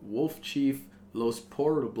 Cutter, Wolf Chief, Los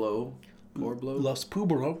Pueblo, Los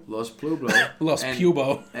Pueblo, Los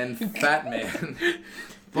Pubo, and Fat Man.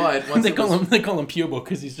 But once they call him Pubo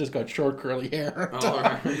because he's just got short curly hair,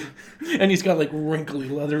 and he's got like wrinkly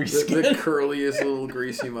leathery skin, the curliest little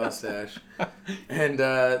greasy mustache. And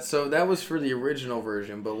so that was for the original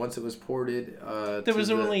version, but once it was ported, there was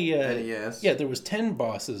only NES. Yeah, there was 10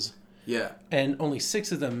 bosses. Yeah, and only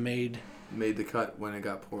 6 of them made the cut when it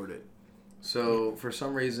got ported. So for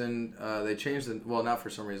some reason they changed not for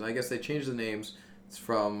some reason. I guess they changed the names. It's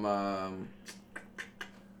from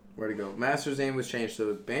where'd it go? Master's name was changed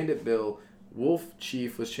to Bandit Bill. Wolf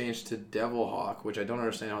Chief was changed to Devil Hawk, which I don't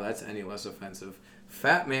understand how that's any less offensive.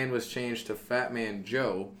 Fat Man was changed to Fat Man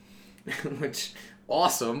Joe, which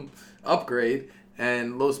awesome upgrade.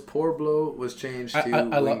 And Los Pueblo was changed to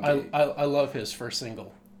I love his first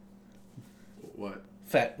single. What?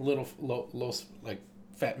 Fat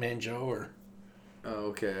Man Joe or... Oh,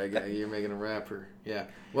 okay. I get you're making a rapper. Yeah.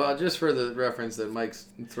 Well, just for the reference that Mike's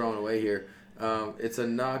throwing away here, it's a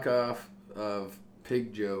knockoff of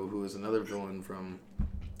Pig Joe, who is another villain from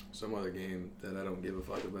some other game that I don't give a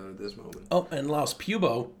fuck about at this moment. Oh, and Los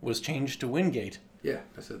Pubo was changed to Wingate. Yeah,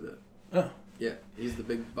 I said that. Oh. Yeah, he's the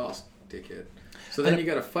big boss dickhead. So then you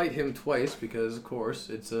got to fight him twice because, of course,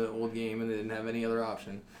 it's an old game and they didn't have any other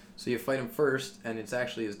option. So you fight him first, and it's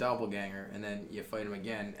actually his doppelganger, and then you fight him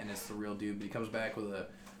again, and it's the real dude. But he comes back with a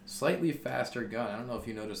slightly faster gun. I don't know if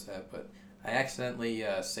you noticed that, but I accidentally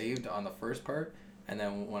saved on the first part, and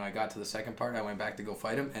then when I got to the second part, I went back to go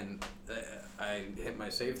fight him, and I hit my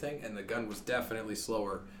save thing, and the gun was definitely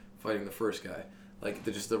slower fighting the first guy. Like,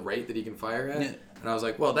 just the rate that he can fire at. Yeah. And I was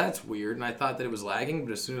like, well, that's weird, and I thought that it was lagging,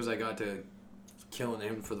 but as soon as I got to killing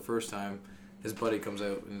him for the first time, his buddy comes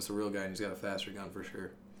out, and it's a real guy, and he's got a faster gun for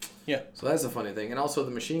sure. Yeah. So that's the funny thing. And also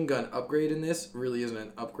the machine gun upgrade in this really isn't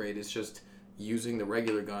an upgrade. It's just using the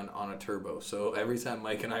regular gun on a turbo. So every time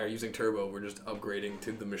Mike and I are using turbo, we're just upgrading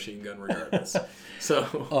to the machine gun regardless.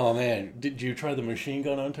 So. Oh, man. Did you try the machine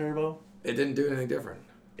gun on turbo? It didn't do anything different.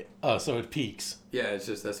 Oh, so it peaks. Yeah, it's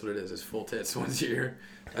just, that's what it is. It's full tits once a year.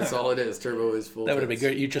 That's all it is. Turbo is full tits. That would have been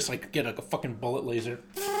great. You just like get like a fucking bullet laser.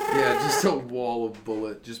 Yeah, just a wall of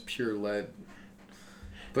bullet. Just pure lead.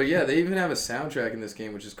 But yeah, they even have a soundtrack in this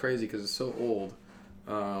game, which is crazy because it's so old.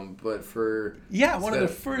 But for... Yeah, one of the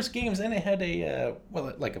first games, and it had a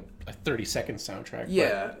 30-second soundtrack.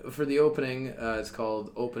 Yeah, for the opening, it's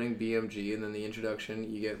called Opening BMG, and then the introduction,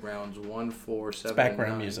 you get rounds 1, 4, 7, it's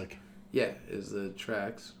background 9. music. Yeah, is the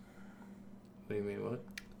tracks. What do you mean, what?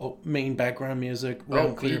 Oh, main background music,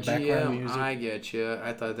 round clear background music. I get you.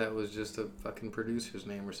 I thought that was just a fucking producer's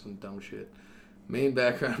name or some dumb shit. Main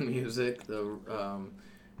background music. You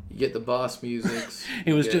get the boss musics.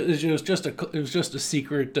 It was just a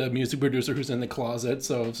secret music producer who's in the closet.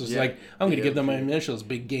 So it's just like, I'm going to give them my initials,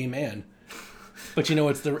 Big Gay Man. But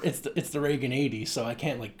it's the Reagan '80s, so I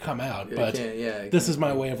can't like come out. But this is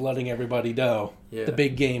my way of letting everybody know. Yeah. The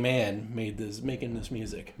Big Gay Man making this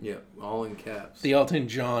music. Yeah, all in caps. The Elton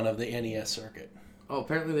John of the NES circuit. Oh,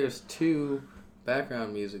 apparently there's 2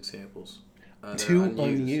 background music samples. 2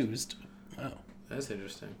 unused. Oh, that's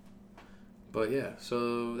interesting. But yeah,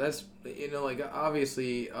 so that's like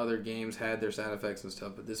obviously other games had their sound effects and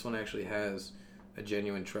stuff, but this one actually has a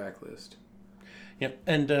genuine track list. Yep,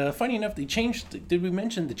 and funny enough, they changed. Did we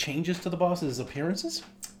mention the changes to the boss's appearances?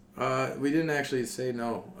 We didn't actually say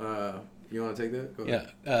no. You want to take that? Go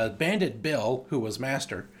ahead. Yeah, Bandit Bill, who was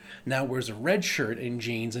Master, now wears a red shirt and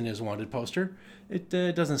jeans in his wanted poster. It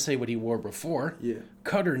doesn't say what he wore before. Yeah.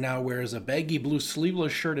 Cutter now wears a baggy blue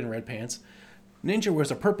sleeveless shirt and red pants. Ninja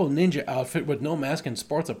wears a purple ninja outfit with no mask and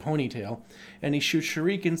sports a ponytail, and he shoots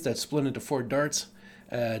shurikens that split into 4 darts.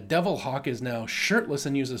 Devil Hawk is now shirtless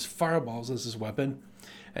and uses fireballs as his weapon.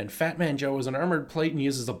 And Fat Man Joe is an armored plate and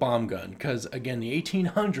uses a bomb gun. Because, again, the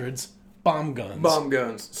 1800s, bomb guns. Bomb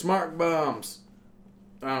guns. Smart bombs.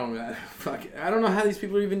 I don't know how these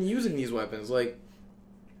people are even using these weapons. Like,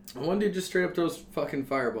 one dude just straight up throws fucking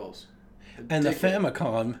fireballs. And the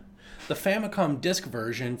Famicom disc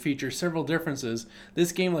version features several differences.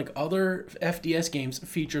 This game, like other FDS games,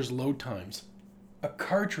 features load times. A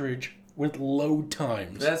cartridge with load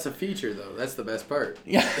times. That's a feature, though. That's the best part.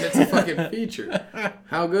 Yeah. It's a fucking feature.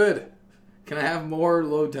 How good? Can I have more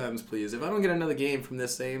load times, please? If I don't get another game from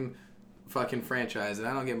this same fucking franchise and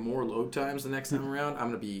I don't get more load times the next time around, I'm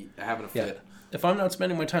going to be having a fit. If I'm not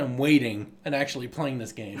spending my time waiting and actually playing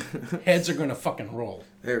this game, heads are going to fucking roll.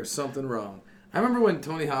 There's something wrong. I remember when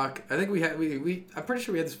Tony Hawk, I think I'm pretty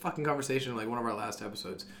sure we had this fucking conversation in like one of our last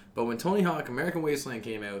episodes, but when Tony Hawk American Wasteland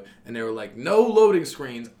came out and they were like, no loading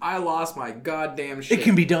screens, I lost my goddamn shit. It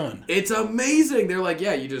can be done. It's amazing. They're like,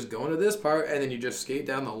 yeah, you just go into this part and then you just skate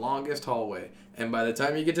down the longest hallway. And by the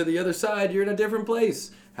time you get to the other side, you're in a different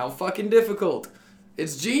place. How fucking difficult.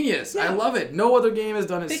 It's genius. Yeah. I love it. No other game has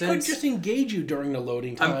done it since. They could just engage you during the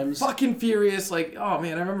loading times. I'm fucking furious. Like, oh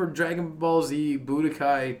man, I remember Dragon Ball Z,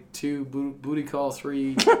 Budokai 2, Booty Call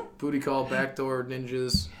 3, Booty Call Backdoor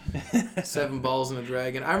Ninjas, 7 Balls and a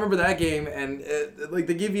Dragon. I remember that game, and like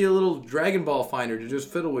they give you a little Dragon Ball finder to just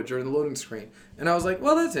fiddle with during the loading screen. And I was like,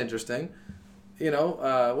 well, that's interesting.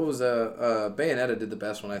 What was Bayonetta did the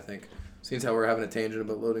best one, I think. Seems how we're having a tangent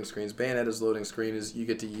about loading screens. Bayonetta's loading screen is you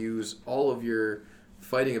get to use all of your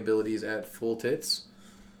fighting abilities at full tits.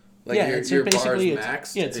 Like your bars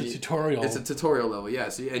max. Yeah, it's a tutorial. It's a tutorial level, yeah.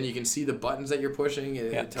 So, and you can see the buttons that you're pushing.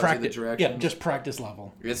 It tells you the direction. Yeah, just practice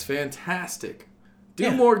level. It's fantastic.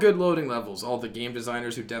 Do more good loading levels. All the game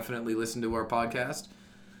designers who definitely listen to our podcast.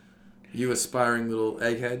 You aspiring little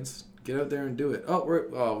eggheads, get out there and do it.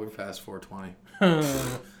 We're past 420.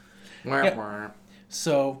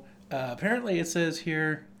 So apparently it says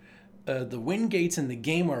here, the Wingates in the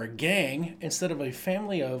game are a gang instead of a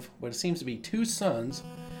family of what seems to be 2 sons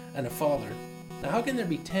and a father. Now, how can there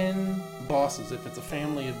be 10 bosses if it's a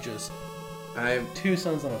family of just 2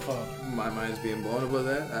 sons and a father? My mind's being blown about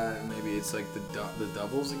that. Maybe it's like the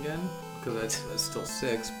doubles again, because that's still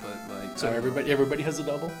 6. But like, so everybody has a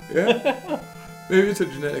double. Yeah, maybe it's a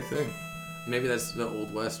genetic thing. Maybe that's the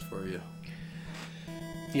Old West for you.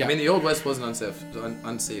 Yeah. I mean, the Old West was an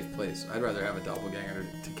unsafe place. I'd rather have a doppelganger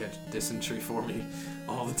to catch dysentery for me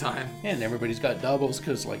all the time. Yeah, and everybody's got doubles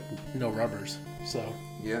because, like, no rubbers. So.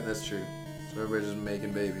 Yeah, that's true. So everybody's just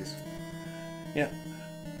making babies. Yeah.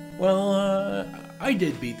 Well, I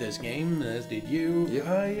did beat this game, as did you.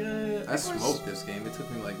 Yeah. I smoked this game. It took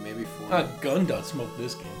me like maybe 4 Gundot smoked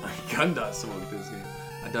this game. Gundot smoked this game.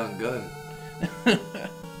 I done gun.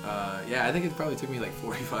 I think it probably took me like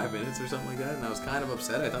 45 minutes or something like that, and I was kind of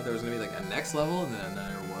upset. I thought there was going to be like a next level, and then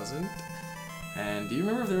there wasn't. And do you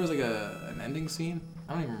remember if there was like an ending scene?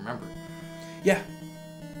 I don't even remember. Yeah.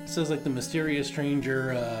 It says like the mysterious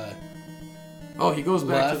stranger... he goes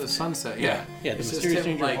back to the sunset. Yeah, the mysterious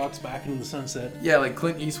stranger walks back into the sunset. Yeah, like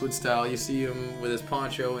Clint Eastwood style. You see him with his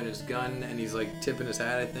poncho and his gun, and he's like tipping his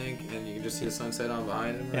hat, I think, and you can just see the sunset on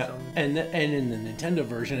behind him or something. And in the Nintendo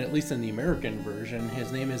version, at least in the American version,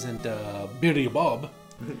 his name isn't Billy Bob.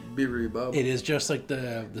 Billy Bob. It is just like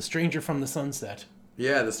the stranger from the sunset.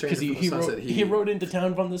 Yeah, the stranger from the sunset. He rode into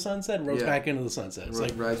town from the sunset, rode back into the sunset. It's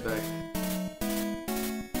like rides back.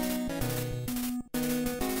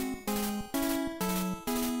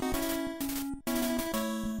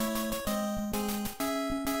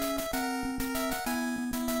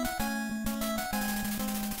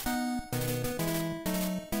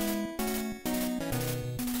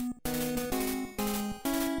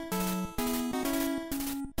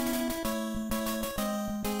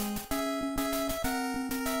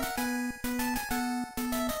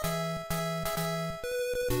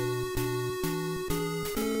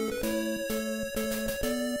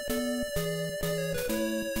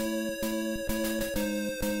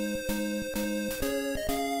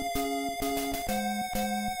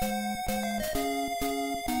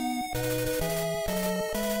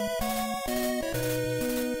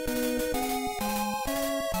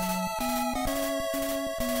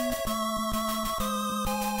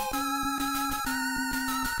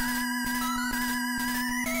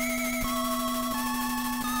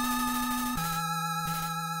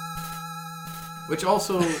 Which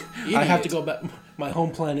also, I have to go back. My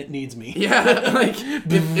home planet needs me. Yeah, like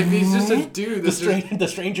if he's just a dude, the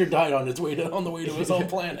stranger died on the way to his home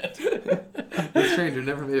planet. The stranger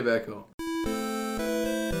never made it back home.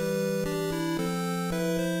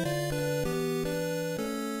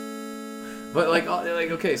 But like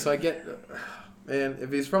okay, so I get, man,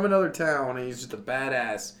 if he's from another town and he's just a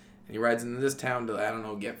badass and he rides into this town to, I don't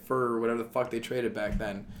know, get fur or whatever the fuck they traded back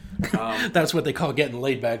then. That's what they call getting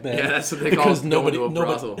laid back then. Yeah, that's what they call going to a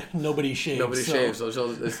brothel. Nobody shaves. Nobody shaves, so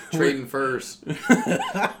it's trading furs.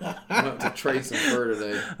 I'm going to trade some fur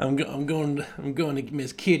today. I'm going to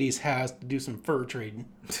Miss Kitty's house to do some fur trading.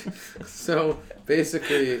 So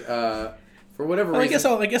basically, for whatever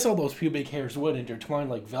reason, I guess all those pubic hairs would intertwine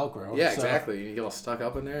like Velcro. Yeah, so. exactly. You get all stuck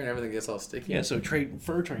up in there, and everything gets all sticky. Yeah, so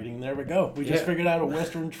fur trading. There we go. We just figured out a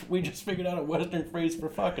western phrase for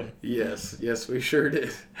fucking. Yes, we sure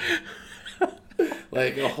did.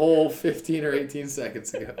 Like a whole 15 or 18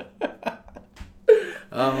 seconds ago.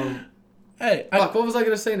 Hey, fuck, what was I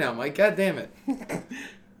gonna say now, Mike? God damn it. I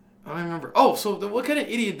don't remember. Oh, so what kind of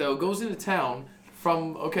idiot though goes into town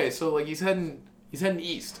from? Okay, so like he's heading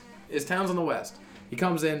east. His town's on the west. He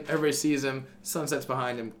comes in, everybody sees him, sunset's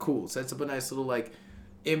behind him, cool. Sets up a nice little, like,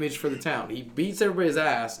 image for the town. He beats everybody's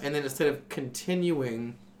ass, and then instead of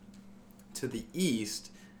continuing to the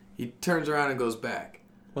east, he turns around and goes back.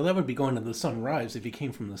 Well, that would be going to the sunrise if he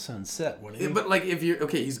came from the sunset, wouldn't he? But, like, if you're...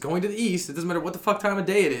 Okay, he's going to the east. It doesn't matter what the fuck time of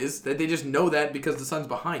day it is. That they just know that because the sun's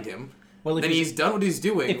behind him. Well, then he's done what he's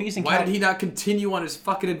doing. Why did he not continue on his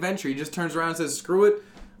fucking adventure? He just turns around and says, screw it.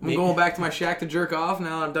 I'm going back to my shack to jerk off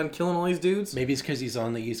now that I'm done killing all these dudes. Maybe it's because he's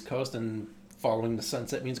on the East Coast and following the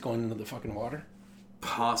sunset means going into the fucking water.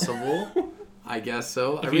 Possible. I guess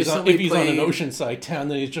so. If he's on an oceanside town,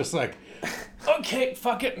 then he's just like, okay,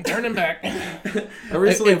 fuck it, and turn him back. I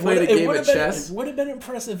recently played a game of chess. It would have been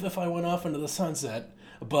impressive if I went off into the sunset,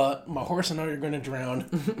 but my horse and I are going to drown.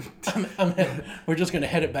 We're just going to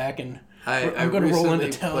head it back and... I'm going to roll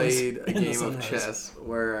into town. I played a game of chess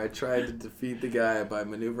where I tried to defeat the guy by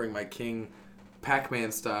maneuvering my king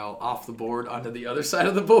Pac-Man style off the board onto the other side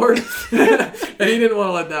of the board. And he didn't want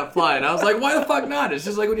to let that fly. And I was like, why the fuck not? It's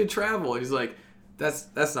just like when you travel. And he's like,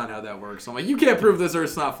 that's not how that works. I'm like, you can't prove this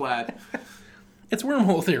Earth's not flat. It's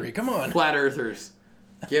wormhole theory. Come on. Flat earthers.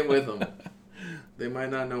 Get with them. They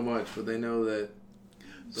might not know much, but they know that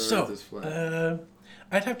the Earth is flat.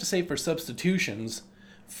 I'd have to say for substitutions...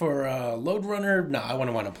 For Lode Runner, no, I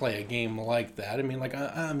wouldn't want to play a game like that. I mean, like,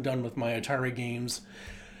 I'm done with my Atari games.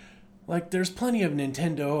 Like, there's plenty of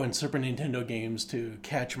Nintendo and Super Nintendo games to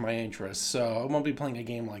catch my interest, so I won't be playing a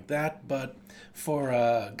game like that. But for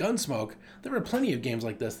Gunsmoke, there are plenty of games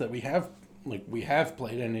like this that we have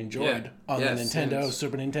played and enjoyed on the Nintendo,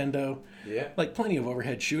 Super Nintendo. Yeah. Like, plenty of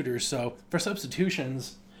overhead shooters. So, for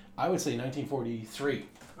substitutions, I would say 1943,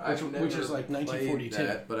 which is like 1942.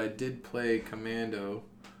 That, but I did play Commando.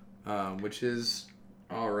 Which is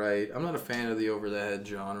alright. I'm not a fan of the over-the-head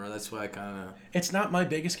genre. That's why I kind of... It's not my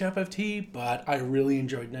biggest cup of tea, but I really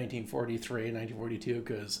enjoyed 1943 and 1942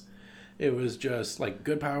 because it was just, like,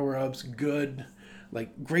 good power-ups, good,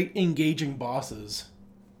 like, great engaging bosses.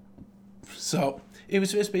 So, it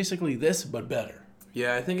was just basically this, but better.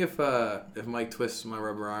 Yeah, I think if Mike twists my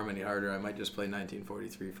rubber arm any harder, I might just play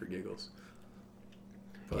 1943 for giggles.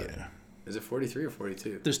 But yeah. Is it 43 or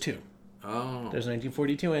 42? There's two. Oh. There's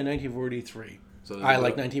 1942 and 1943. So I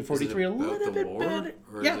like 1943 a little bit better.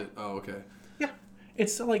 Or is it? Oh, okay. Yeah.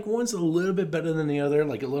 It's like one's a little bit better than the other,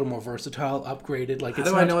 like a little more versatile, upgraded. Like, how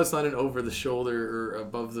do I know it's not an over-the-shoulder or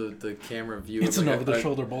above the camera view? It's an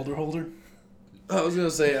over-the-shoulder boulder holder. I was going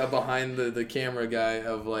to say behind the camera guy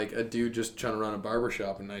of like a dude just trying to run a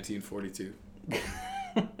barbershop in 1942.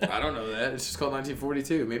 I don't know that. It's just called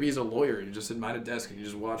 1942. Maybe he's a lawyer and you just sit behind a desk and you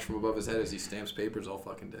just watch from above his head as he stamps papers all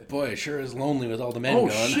fucking day. Boy, it sure is lonely with all the men gone.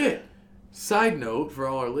 Oh, shit. Side note for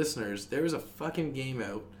all our listeners, there was a fucking game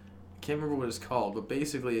out. I can't remember what it's called, but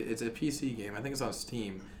basically it's a PC game. I think it's on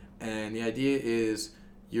Steam. And the idea is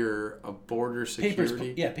you're a border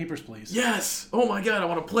security. Papers, Please. Yes! Oh my god, I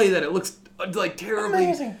want to play that. It looks like terribly...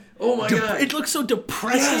 Amazing. Oh my god. It looks so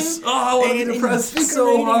depressing. Yes. Oh, I want to be depressed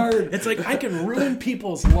so hard. It's like I can ruin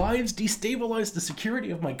people's lives, destabilize the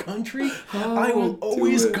security of my country. I will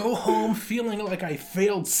always go home feeling like I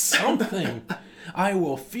failed something. I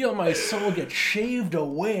will feel my soul get shaved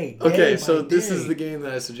away. Okay, so this is the game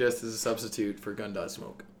that I suggest as a substitute for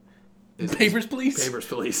Gun.Smoke. Papers, Please. Papers,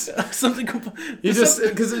 Please. Something. You just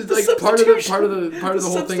because it's like part of the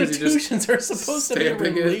whole thing is you just substitutions are supposed to be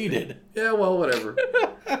related. Yeah, well, whatever.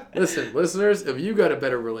 Listen, listeners, if you got a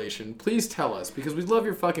better relation, please tell us because we love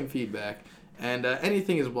your fucking feedback and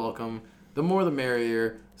anything is welcome. The more, the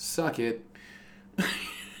merrier. Suck it.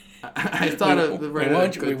 I thought of the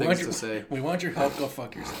good things to say. We want your help. Go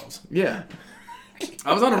fuck yourselves. Yeah.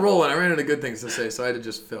 I was on a roll and I ran into good things to say, so I had to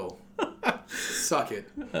just fill. Suck it.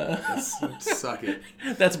 Suck it.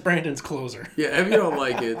 That's Brandon's closer. Yeah, if you don't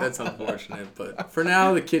like it, that's unfortunate. But for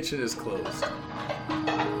now, the kitchen is closed.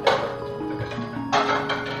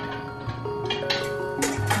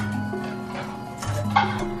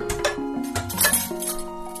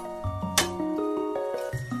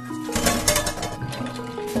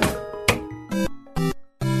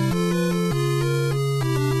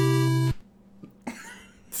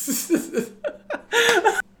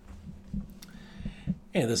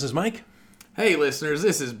 Hey, this is Mike. Hey, listeners,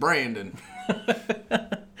 this is Brandon.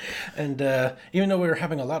 And even though we were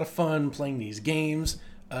having a lot of fun playing these games,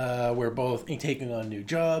 we're both taking on new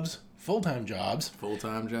jobs, full-time jobs.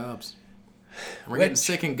 Full-time jobs. And we're getting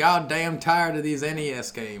sick and goddamn tired of these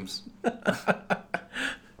NES games.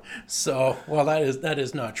 So, well, that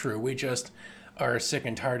is not true. We just are sick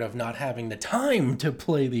and tired of not having the time to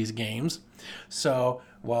play these games. So,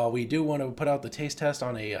 while we do want to put out the taste test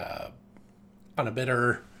on a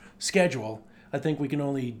better schedule, I think we can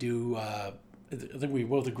only do. I think we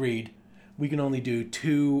both agreed we can only do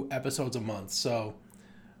 2 episodes a month. So,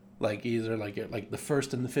 like either like the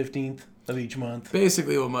 1st and the 15th of each month.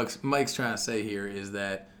 Basically, what Mike's trying to say here is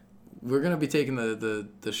that we're going to be taking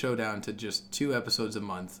the show down to just 2 episodes a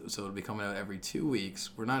month. So it'll be coming out every 2 weeks.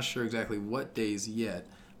 We're not sure exactly what days yet,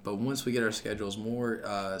 but once we get our schedules more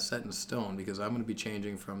set in stone, because I'm going to be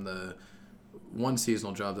changing from the one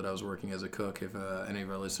seasonal job that I was working as a cook, if any of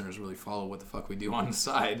our listeners really follow what the fuck we do on the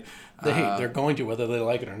side. They're going to, whether they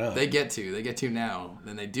like it or not. They get to now,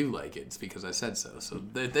 and they do like it. It's because I said so. So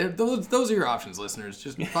those are your options, listeners.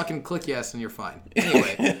 Just fucking click yes and you're fine.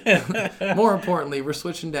 Anyway, more importantly, we're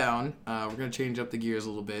switching down. We're going to change up the gears a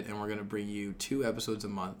little bit, and we're going to bring you 2 episodes a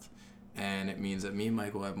month. And it means that me and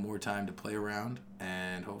Mike will have more time to play around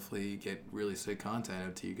and hopefully get really sick content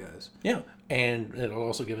out to you guys. Yeah, and it'll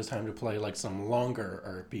also give us time to play like some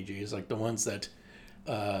longer RPGs, like the ones that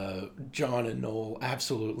John and Noel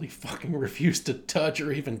absolutely fucking refuse to touch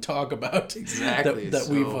or even talk about. Exactly.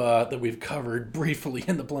 That we've covered briefly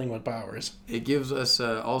in the Playing with Powers. It gives us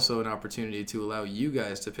also an opportunity to allow you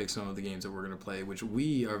guys to pick some of the games that we're going to play, which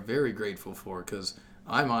we are very grateful for, because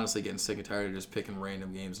I'm honestly getting sick and tired of just picking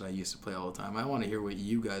random games that I used to play all the time. I want to hear what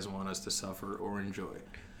you guys want us to suffer or enjoy.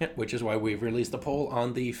 Yeah, which is why we've released a poll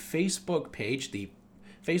on the Facebook page, the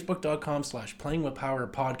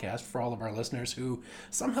facebook.com/playingwithpower podcast, for all of our listeners who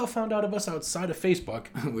somehow found out of us outside of Facebook.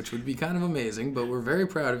 Which would be kind of amazing, but we're very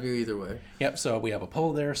proud of you either way. Yep, so we have a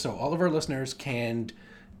poll there, so all of our listeners can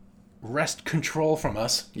wrest control from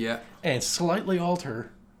us. Yeah. And slightly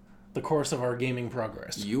alter the course of our gaming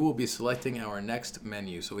progress. You will be selecting our next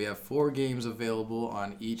menu. So we have 4 games available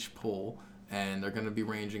on each poll, and they're going to be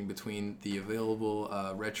ranging between the available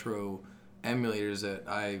retro emulators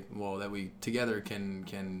that we together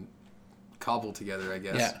can cobble together, I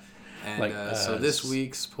guess. Yeah. And so this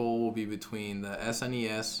week's poll will be between the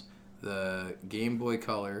SNES, the Game Boy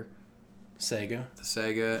Color, Sega,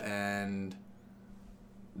 and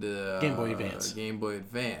the Game Boy Advance. Game Boy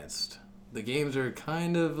Advanced. The games are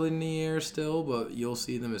kind of linear still, but you'll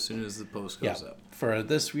see them as soon as the post goes up. For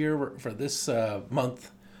this year, for this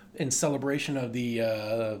month, in celebration of the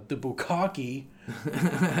bukkake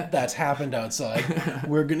that's happened outside,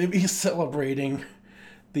 we're going to be celebrating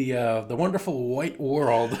the wonderful white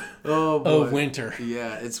world of winter.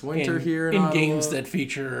 Yeah, it's winter here in Ottawa, games that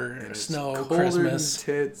feature snow, Christmas,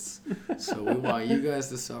 tits. So we want you guys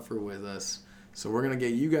to suffer with us. So we're going to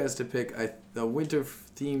get you guys to pick a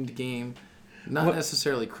winter-themed game, not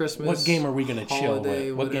necessarily Christmas. What game are we going to chill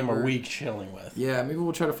with? What whatever. game are we chilling with? Yeah, maybe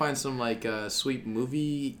we'll try to find some, sweet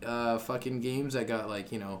movie fucking games that got,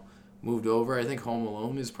 moved over. I think Home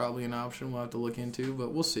Alone is probably an option we'll have to look into,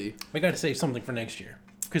 but we'll see. We got to save something for next year,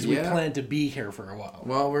 because we plan to be here for a while.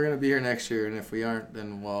 Well, we're going to be here next year, and if we aren't,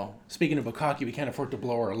 then, well... Speaking of bukkake, we can't afford to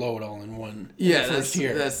blow our load all in one first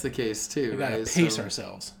year. That's the case, too. We got to pace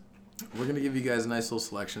ourselves. We're going to give you guys a nice little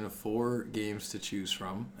selection of 4 games to choose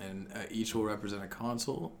from, and each will represent a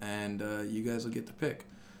console, and you guys will get to pick.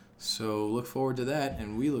 So look forward to that,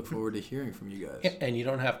 and we look forward to hearing from you guys. Yeah, and you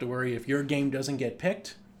don't have to worry if your game doesn't get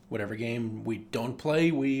picked. Whatever game we don't play,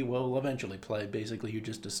 we will eventually play. Basically, you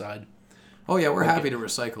just decide. Oh, yeah, we're happy to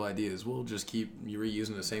recycle ideas. We'll just keep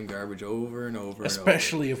reusing the same garbage over and over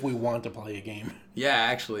Especially if we want to play a game. Yeah,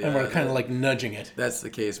 actually. And we're kind of nudging it. That's the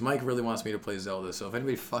case. Mike really wants me to play Zelda, so if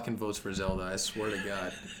anybody fucking votes for Zelda, I swear to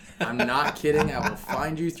God, I'm not kidding. I will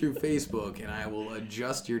find you through Facebook, and I will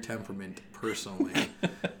adjust your temperament personally.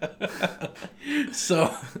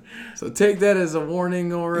 So take that as a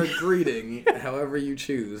warning or a greeting, however you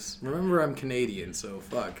choose. Remember, I'm Canadian, so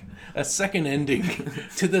fuck. a second ending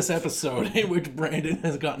to this episode in which Brandon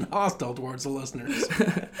has gotten hostile towards the listeners.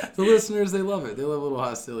 The listeners, they love it. They love a little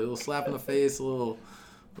hostility, a little slap in the face, a little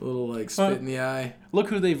like spit in the eye. Look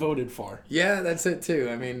who they voted for. Yeah, that's it too.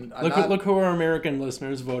 I mean, Look who our American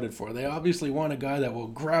listeners voted for. They obviously want a guy that will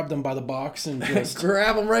grab them by the box and just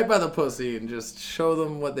grab them right by the pussy and just show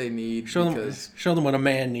them what they need. show them what a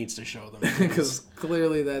man needs to show them. Because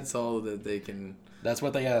clearly that's all that they can. That's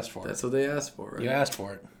what they asked for. That's what they asked for, right? You asked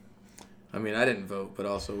for it. I mean, I didn't vote, but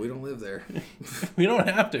also we don't live there. We don't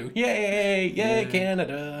have to. Yay,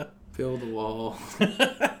 Canada. Build a wall.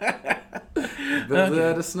 Build it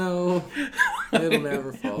out of snow. It'll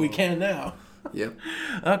never fall. We can now. Yep.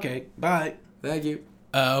 Okay, bye. Thank you.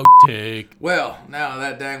 Outtake. Well, now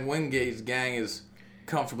that dang Wingate gang is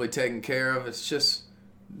comfortably taken care of, it's just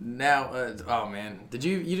now. Oh man,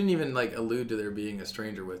 you didn't even like allude to there being a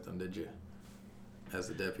stranger with them, did you? As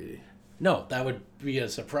the deputy. No, that would be a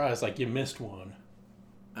surprise. Like you missed one.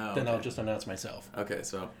 Oh, then okay. I'll just announce myself. Okay,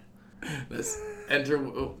 so let's enter.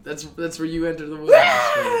 That's where you enter the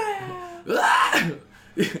Wilhelm.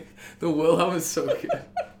 The Wilhelm is so good.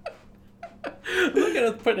 I'm not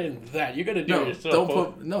gonna put in that. You gotta do it yourself. Don't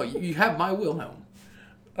put. No, you have my Wilhelm.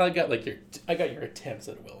 I got your attempts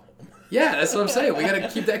at Wilhelm. Yeah, that's what I'm saying. We gotta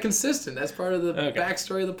keep that consistent. That's part of the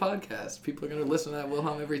backstory of the podcast. People are gonna listen to that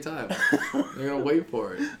Wilhelm every time. They're gonna wait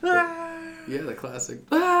for it. Yeah, the classic.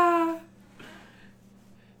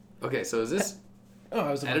 Okay, so is this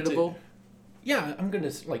I was editable? Yeah, I'm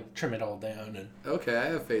gonna like trim it all down and. Okay, I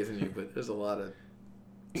have faith in you, but there's a lot of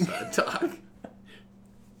side talk.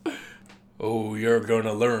 Oh, you're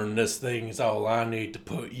gonna learn this thing's all I need to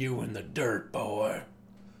put you in the dirt, boy.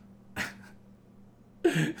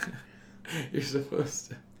 You're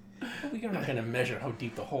supposed to. Well, you're not gonna measure how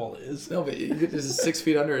deep the hole is. No, but this is 6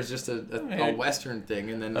 feet under. It's just a Western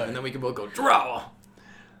thing, and then we can both go draw.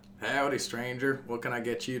 Howdy, stranger. What can I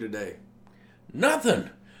get you today?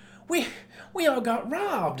 Nothing. We all got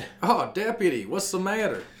robbed. Oh, deputy, what's the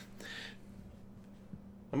matter?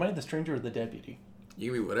 Am I the stranger or the deputy?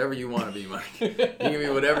 You can be whatever you want to be, Mike. You can be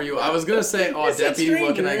whatever you. I was gonna say, oh, You said deputy,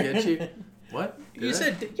 what can I stranger. get you? What? You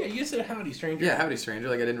said howdy, stranger. Yeah, howdy, stranger.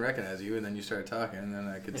 Like I didn't recognize you, and then you started talking, and then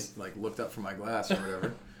I could like looked up from my glass or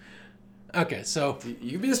whatever. Okay, so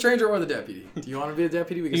You can be the stranger or the deputy. Do you want to be the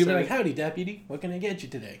deputy? We can you can be start like, howdy, deputy. What can I get you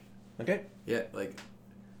today? Okay. Yeah, like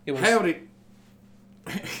It was, howdy.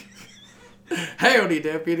 Howdy,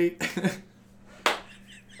 deputy.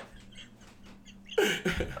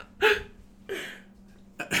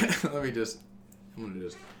 I'm gonna just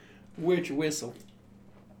Which whistle?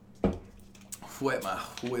 wet my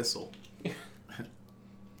whistle.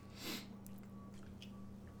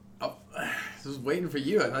 Oh, I was waiting for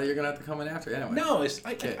you. I thought you were gonna have to come in after. Anyway. No,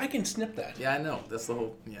 I can snip that. Yeah, I know. That's the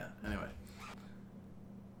whole. Yeah. Anyway.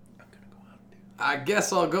 I'm gonna go out and do I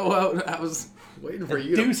guess I'll go out. I was waiting for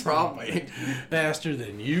you Do to prompt me. faster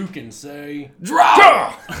than you can say.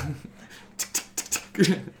 Draw!